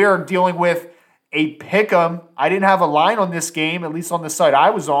 So we are dealing with a pick'em. I didn't have a line on this game, at least on the site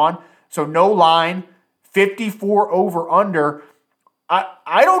I was on. So no line, 54 over under.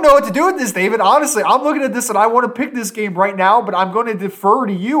 I don't know what to do with this, David. Honestly, I'm looking at this and I want to pick this game right now, but I'm going to defer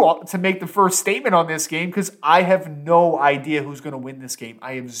to you to make the first statement on this game, because I have no idea who's going to win this game.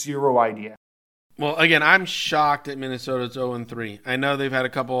 I have zero idea. Well, again, I'm shocked that Minnesota's 0-3. I know they've had a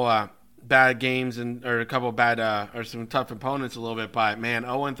couple bad games or a couple bad or some tough opponents a little bit, but man,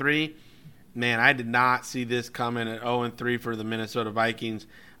 0-3, man, I did not see this coming at 0-3 for the Minnesota Vikings.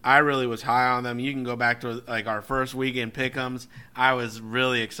 I really was high on them. You can go back to like our first weekend pick'ems. I was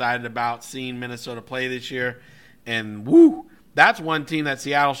really excited about seeing Minnesota play this year, and that's one team that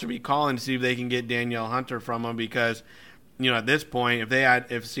Seattle should be calling to see if they can get Danielle Hunter from them, because at this point,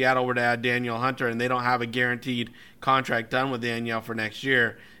 if Seattle were to add Danielle Hunter and they don't have a guaranteed contract done with Danielle for next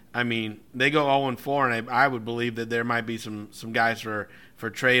year, I mean, they go 0-4, and I would believe that there might be some guys for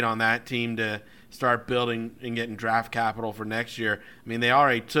trade on that team to start building and getting draft capital for next year. I mean, they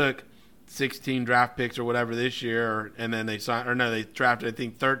already took 16 draft picks or whatever this year, and then they drafted, I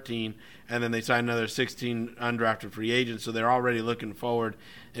think, 13, and then they signed another 16 undrafted free agents, so they're already looking forward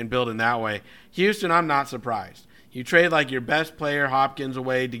and building that way. Houston, I'm not surprised. You trade like your best player, Hopkins,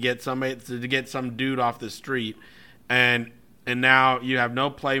 away to get some dude off the street, and now you have no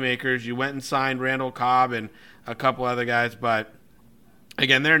playmakers. You went and signed Randall Cobb and a couple other guys, but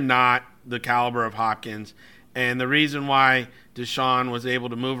again, they're not the caliber of Hopkins. And the reason why Deshaun was able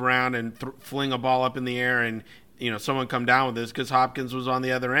to move around and fling a ball up in the air and someone come down with this, because Hopkins was on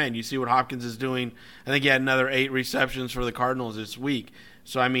the other end. You see what Hopkins is doing. I think he had another 8 receptions for the Cardinals this week.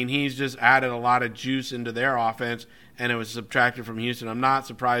 So, I mean, he's just added a lot of juice into their offense, and it was subtracted from Houston. I'm not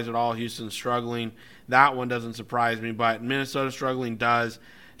surprised at all Houston's struggling. That one doesn't surprise me, but Minnesota struggling does.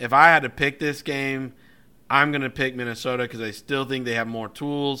 If I had to pick this game, I'm going to pick Minnesota, because I still think they have more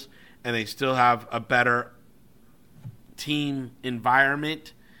tools and they still have a better team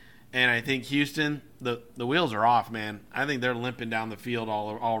environment. And I think Houston, the wheels are off, man. I think they're limping down the field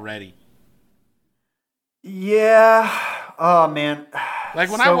already. Yeah. Oh, man.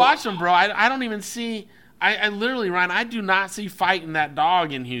 Like, when I watch them, bro, I don't even see – I literally, Ryan, I do not see fighting that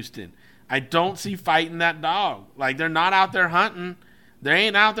dog in Houston. I don't see fighting that dog. Like, they're not out there hunting. They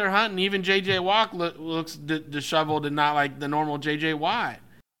ain't out there hunting. Even J.J. Watt looks disheveled and not like the normal J.J. Watt.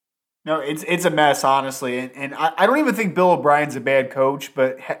 No, it's a mess, honestly. And I don't even think Bill O'Brien's a bad coach,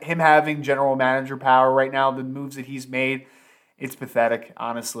 but him having general manager power right now, the moves that he's made, it's pathetic,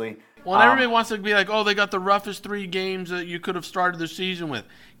 honestly. Well, everybody wants to be like, oh, they got the roughest 3 games that you could have started the season with.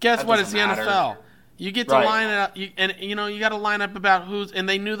 Guess what? It's the NFL. You get to line it up, you got to line up about who's – and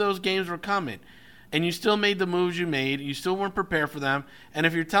they knew those games were coming. And you still made the moves you made. You still weren't prepared for them. And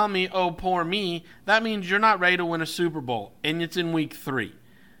if you're telling me, oh, poor me, that means you're not ready to win a Super Bowl, and it's in week 3.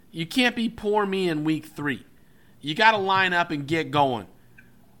 You can't be poor me in week 3. You got to line up and get going.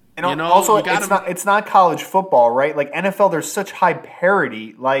 And also, it's not college football, right? Like NFL, there's such high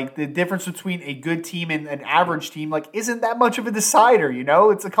parity. Like the difference between a good team and an average team, like isn't that much of a decider.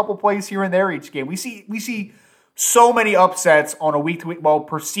 It's a couple plays here and there each game. We see so many upsets on a week-to-week,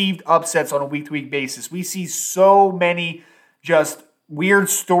 perceived upsets on a week-to-week basis. We see so many just weird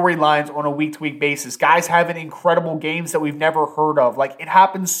storylines on a week-to-week basis. Guys having incredible games that we've never heard of. Like it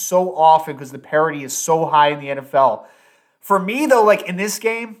happens so often because the parity is so high in the NFL. For me, though, like in this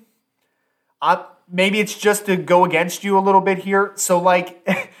game, maybe it's just to go against you a little bit here. So, like,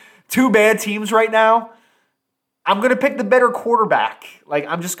 two bad teams right now. I'm going to pick the better quarterback. Like,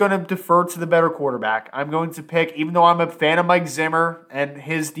 I'm just going to defer to the better quarterback. I'm going to pick, even though I'm a fan of Mike Zimmer and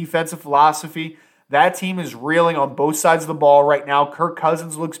his defensive philosophy, that team is reeling on both sides of the ball right now. Kirk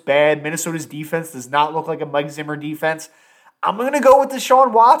Cousins looks bad. Minnesota's defense does not look like a Mike Zimmer defense. I'm going to go with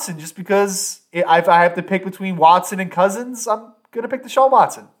Deshaun Watson just because if I have to pick between Watson and Cousins, I'm going to pick Deshaun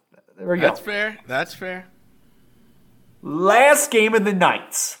Watson. There we go. That's fair. Last game of the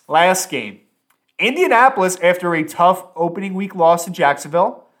night. Last game. Indianapolis, after a tough opening week loss to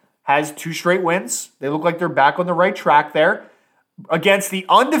Jacksonville, has 2 straight wins. They look like they're back on the right track there. Against the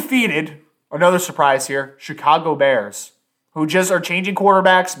undefeated, another surprise here, Chicago Bears, who just are changing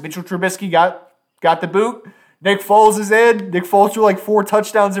quarterbacks. Mitchell Trubisky got the boot. Nick Foles is in. Nick Foles threw like 4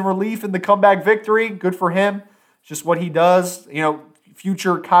 touchdowns in relief in the comeback victory. Good for him. Just what he does.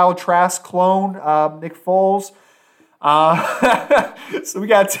 Future Kyle Trask clone, Nick Foles. So we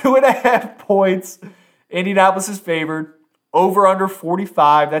got 2.5 points. Indianapolis is favored. Over under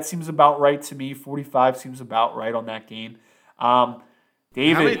 45. That seems about right to me. 45 seems about right on that game.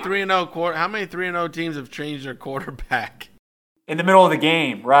 David, how many 3-0 teams have changed their quarterback in the middle of the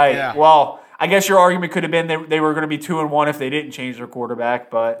game? Right. Yeah. Well, I guess your argument could have been they were going to be 2-1 if they didn't change their quarterback,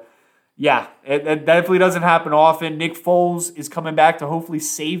 but yeah, it definitely doesn't happen often. Nick Foles is coming back to hopefully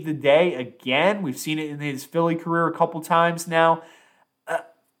save the day again. We've seen it in his Philly career a couple times now.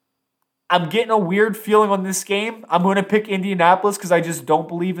 I'm getting a weird feeling on this game. I'm going to pick Indianapolis because I just don't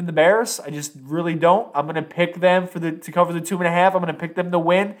believe in the Bears. I just really don't. I'm going to pick them to cover the 2.5. I'm going to pick them to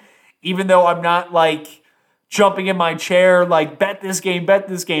win, even though I'm not like jumping in my chair like bet this game,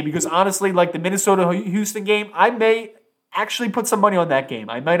 because honestly, like the Minnesota-Houston game, I may actually put some money on that game.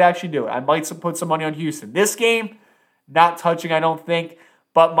 I might actually do it. I might put some money on Houston. This game, not touching, I don't think.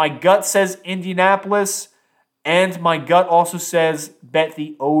 But my gut says Indianapolis, and my gut also says bet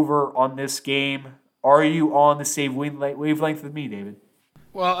the over on this game. Are you on the same wavelength with me, David?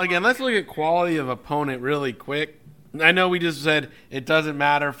 Well, again, let's look at quality of opponent really quick. I know we just said it doesn't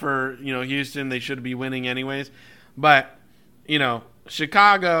matter for Houston. They should be winning anyways. But,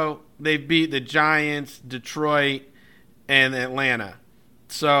 Chicago, they beat the Giants, Detroit, and Atlanta.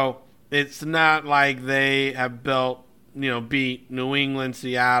 So it's not like they have beat New England,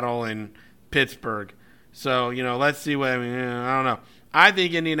 Seattle, and Pittsburgh. So, let's see I don't know. I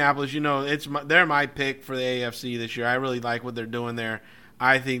think Indianapolis, they're my pick for the AFC this year. I really like what they're doing there.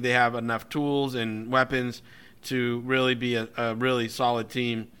 I think they have enough tools and weapons to really be a really solid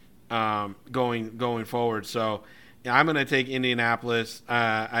team going forward. So I'm going to take Indianapolis.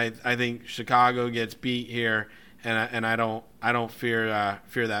 I think Chicago gets beat here. And I don't fear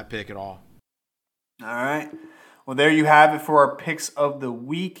that pick at all. All right. Well, there you have it for our picks of the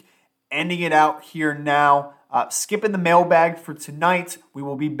week. Ending it out here now. Skipping the mailbag for tonight. We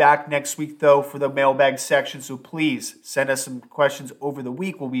will be back next week, though, for the mailbag section. So please send us some questions over the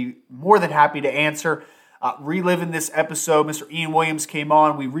week. We'll be more than happy to answer. Reliving this episode, Mr. Ian Williams came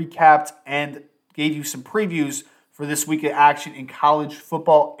on. We recapped and gave you some previews for this week of action in college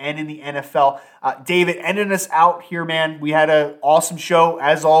football and in the NFL. David, ending us out here, man. We had an awesome show,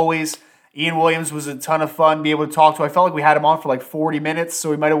 as always. Ian Williams was a ton of fun to be able to talk to. I felt like we had him on for like 40 minutes, so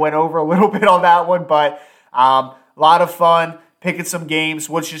we might have went over a little bit on that one. But a lot of fun, picking some games.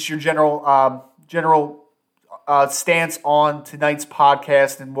 What's just your general stance on tonight's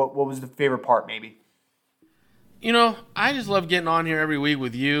podcast, and what was the favorite part maybe? I just love getting on here every week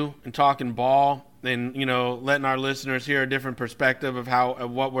with you and talking ball. And, letting our listeners hear a different perspective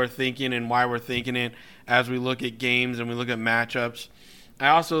of what we're thinking and why we're thinking it as we look at games and we look at matchups. I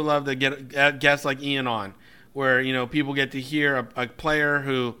also love to get guests like Ian on, where, people get to hear a player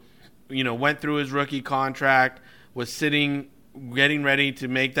who, went through his rookie contract, was getting ready to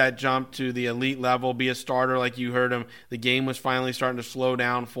make that jump to the elite level, be a starter like you heard him. The game was finally starting to slow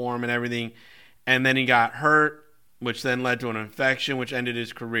down for him and everything. And then he got hurt, which then led to an infection, which ended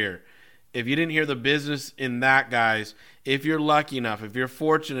his career. If you didn't hear the business in that, guys, if you're lucky enough, if you're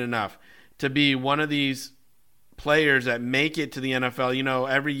fortunate enough to be one of these players that make it to the NFL. You know,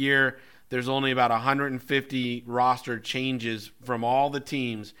 every year there's only about 150 roster changes from all the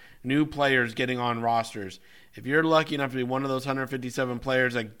teams, new players getting on rosters. If you're lucky enough to be one of those 157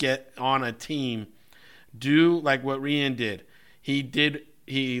 players that get on a team, do like what Rian did.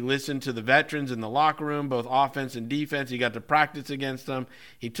 He listened to the veterans in the locker room, both offense and defense. He got to practice against them.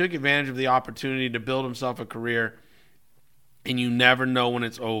 He took advantage of the opportunity to build himself a career, and you never know when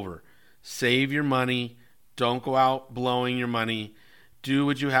it's over. Save your money. Don't go out blowing your money. Do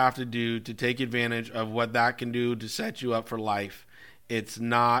what you have to do to take advantage of what that can do to set you up for life. It's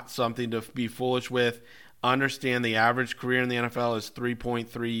not something to be foolish with. Understand the average career in the NFL is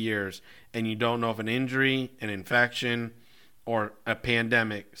 3.3 years, and you don't know if an injury, an infection, or a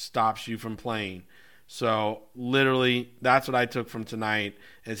pandemic stops you from playing. So literally, that's what I took from tonight,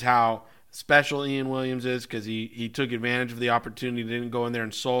 is how special Ian Williams is, because he took advantage of the opportunity. He didn't go in there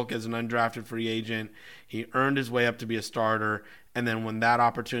and sulk as an undrafted free agent. He earned his way up to be a starter, and then when that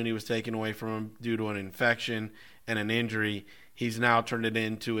opportunity was taken away from him due to an infection and an injury, he's now turned it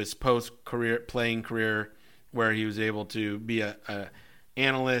into his post-career playing career, where he was able to be a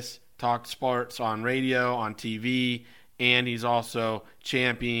analyst, talk sports on radio, on TV, and he's also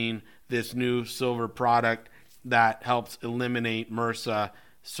championing this new silver product that helps eliminate MRSA,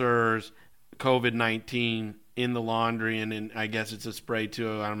 SARS, COVID-19 in the laundry, and I guess it's a spray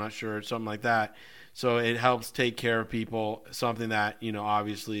too, I'm not sure, something like that. So it helps take care of people, something that, you know,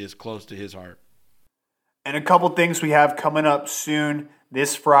 obviously is close to his heart. And a couple things we have coming up soon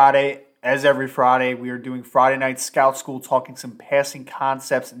this Friday. As every Friday, we are doing Friday Night Scout School, talking some passing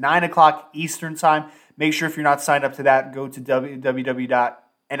concepts, 9 o'clock Eastern Time. Make sure if you're not signed up to that, go to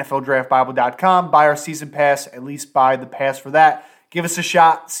www.nfldraftbible.com, buy our season pass, at least buy the pass for that. Give us a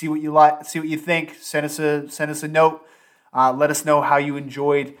shot, see what you like, see what you think. Send us a note. Let us know how you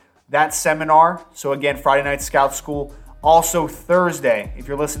enjoyed that seminar. So again, Friday Night Scout School. Also Thursday, if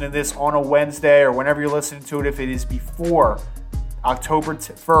you're listening to this on a Wednesday or whenever you're listening to it, if it is before October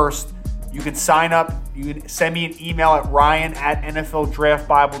 1st, you can sign up. You can send me an email at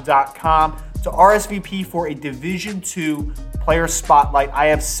ryan@nfldraftbible.com to RSVP for a Division II player spotlight. I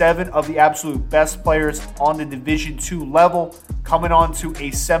have 7 of the absolute best players on the Division II level coming on to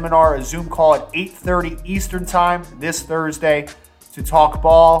a seminar, a Zoom call at 8:30 Eastern Time this Thursday to talk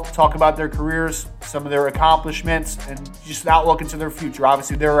ball, talk about their careers, some of their accomplishments, and just an outlook into their future.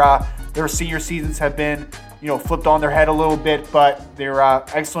 Obviously, their senior seasons have been, flipped on their head a little bit, but they're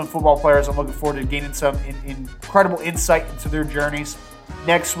excellent football players. I'm looking forward to gaining some incredible insight into their journeys.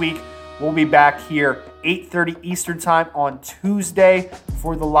 Next week, we'll be back here 8:30 Eastern Time on Tuesday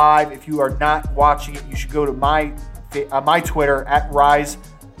for the live. If you are not watching it, you should go to my Twitter at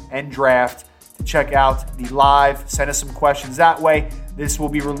RiseAndDraft to check out the live. Send us some questions that way. This will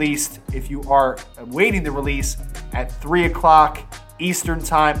be released, if you are awaiting the release, at 3 o'clock Eastern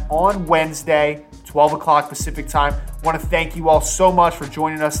Time on Wednesday, 12 o'clock Pacific Time. I want to thank you all so much for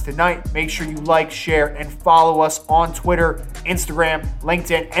joining us tonight. Make sure you like, share, and follow us on Twitter, Instagram,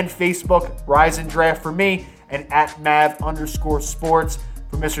 LinkedIn, and Facebook. Rise and Draft for me, and at Mav_sports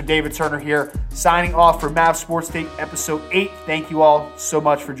for Mr. David Turner here. Signing off for Mav Sports Take Episode 8. Thank you all so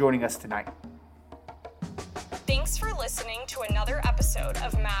much for joining us tonight. Thanks for listening to another episode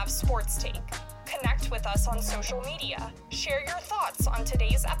of Mav Sports Take. Connect with us on social media, share your thoughts on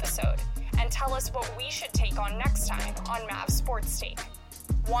today's episode, and tell us what we should take on next time on Mav Sports Take.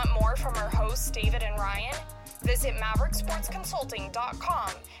 Want more from our hosts, David and Ryan? Visit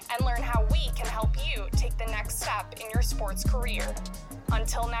MaverickSportsConsulting.com and learn how we can help you take the next step in your sports career.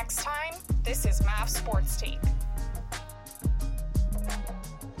 Until next time, this is Mav Sports Take.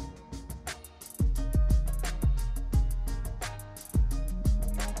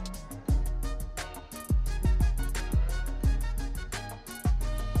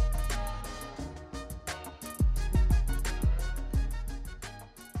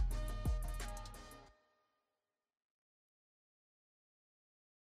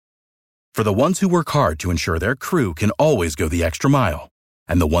 For the ones who work hard to ensure their crew can always go the extra mile,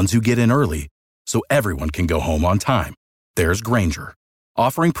 and the ones who get in early so everyone can go home on time, there's Grainger,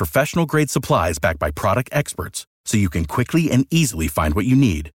 offering professional-grade supplies backed by product experts so you can quickly and easily find what you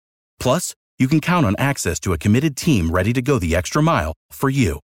need. Plus, you can count on access to a committed team ready to go the extra mile for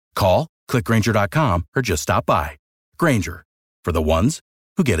you. Call, click Grainger.com, or just stop by. Grainger, for the ones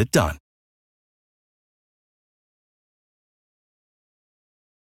who get it done.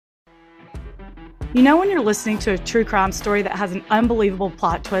 You know when you're listening to a true crime story that has an unbelievable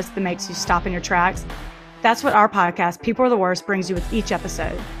plot twist that makes you stop in your tracks? That's what our podcast, People Are the Worst, brings you with each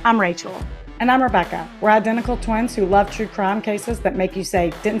episode. I'm Rachel. And I'm Rebecca. We're identical twins who love true crime cases that make you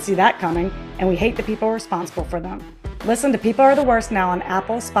say, didn't see that coming, and we hate the people responsible for them. Listen to People Are the Worst now on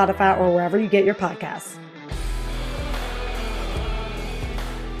Apple, Spotify, or wherever you get your podcasts.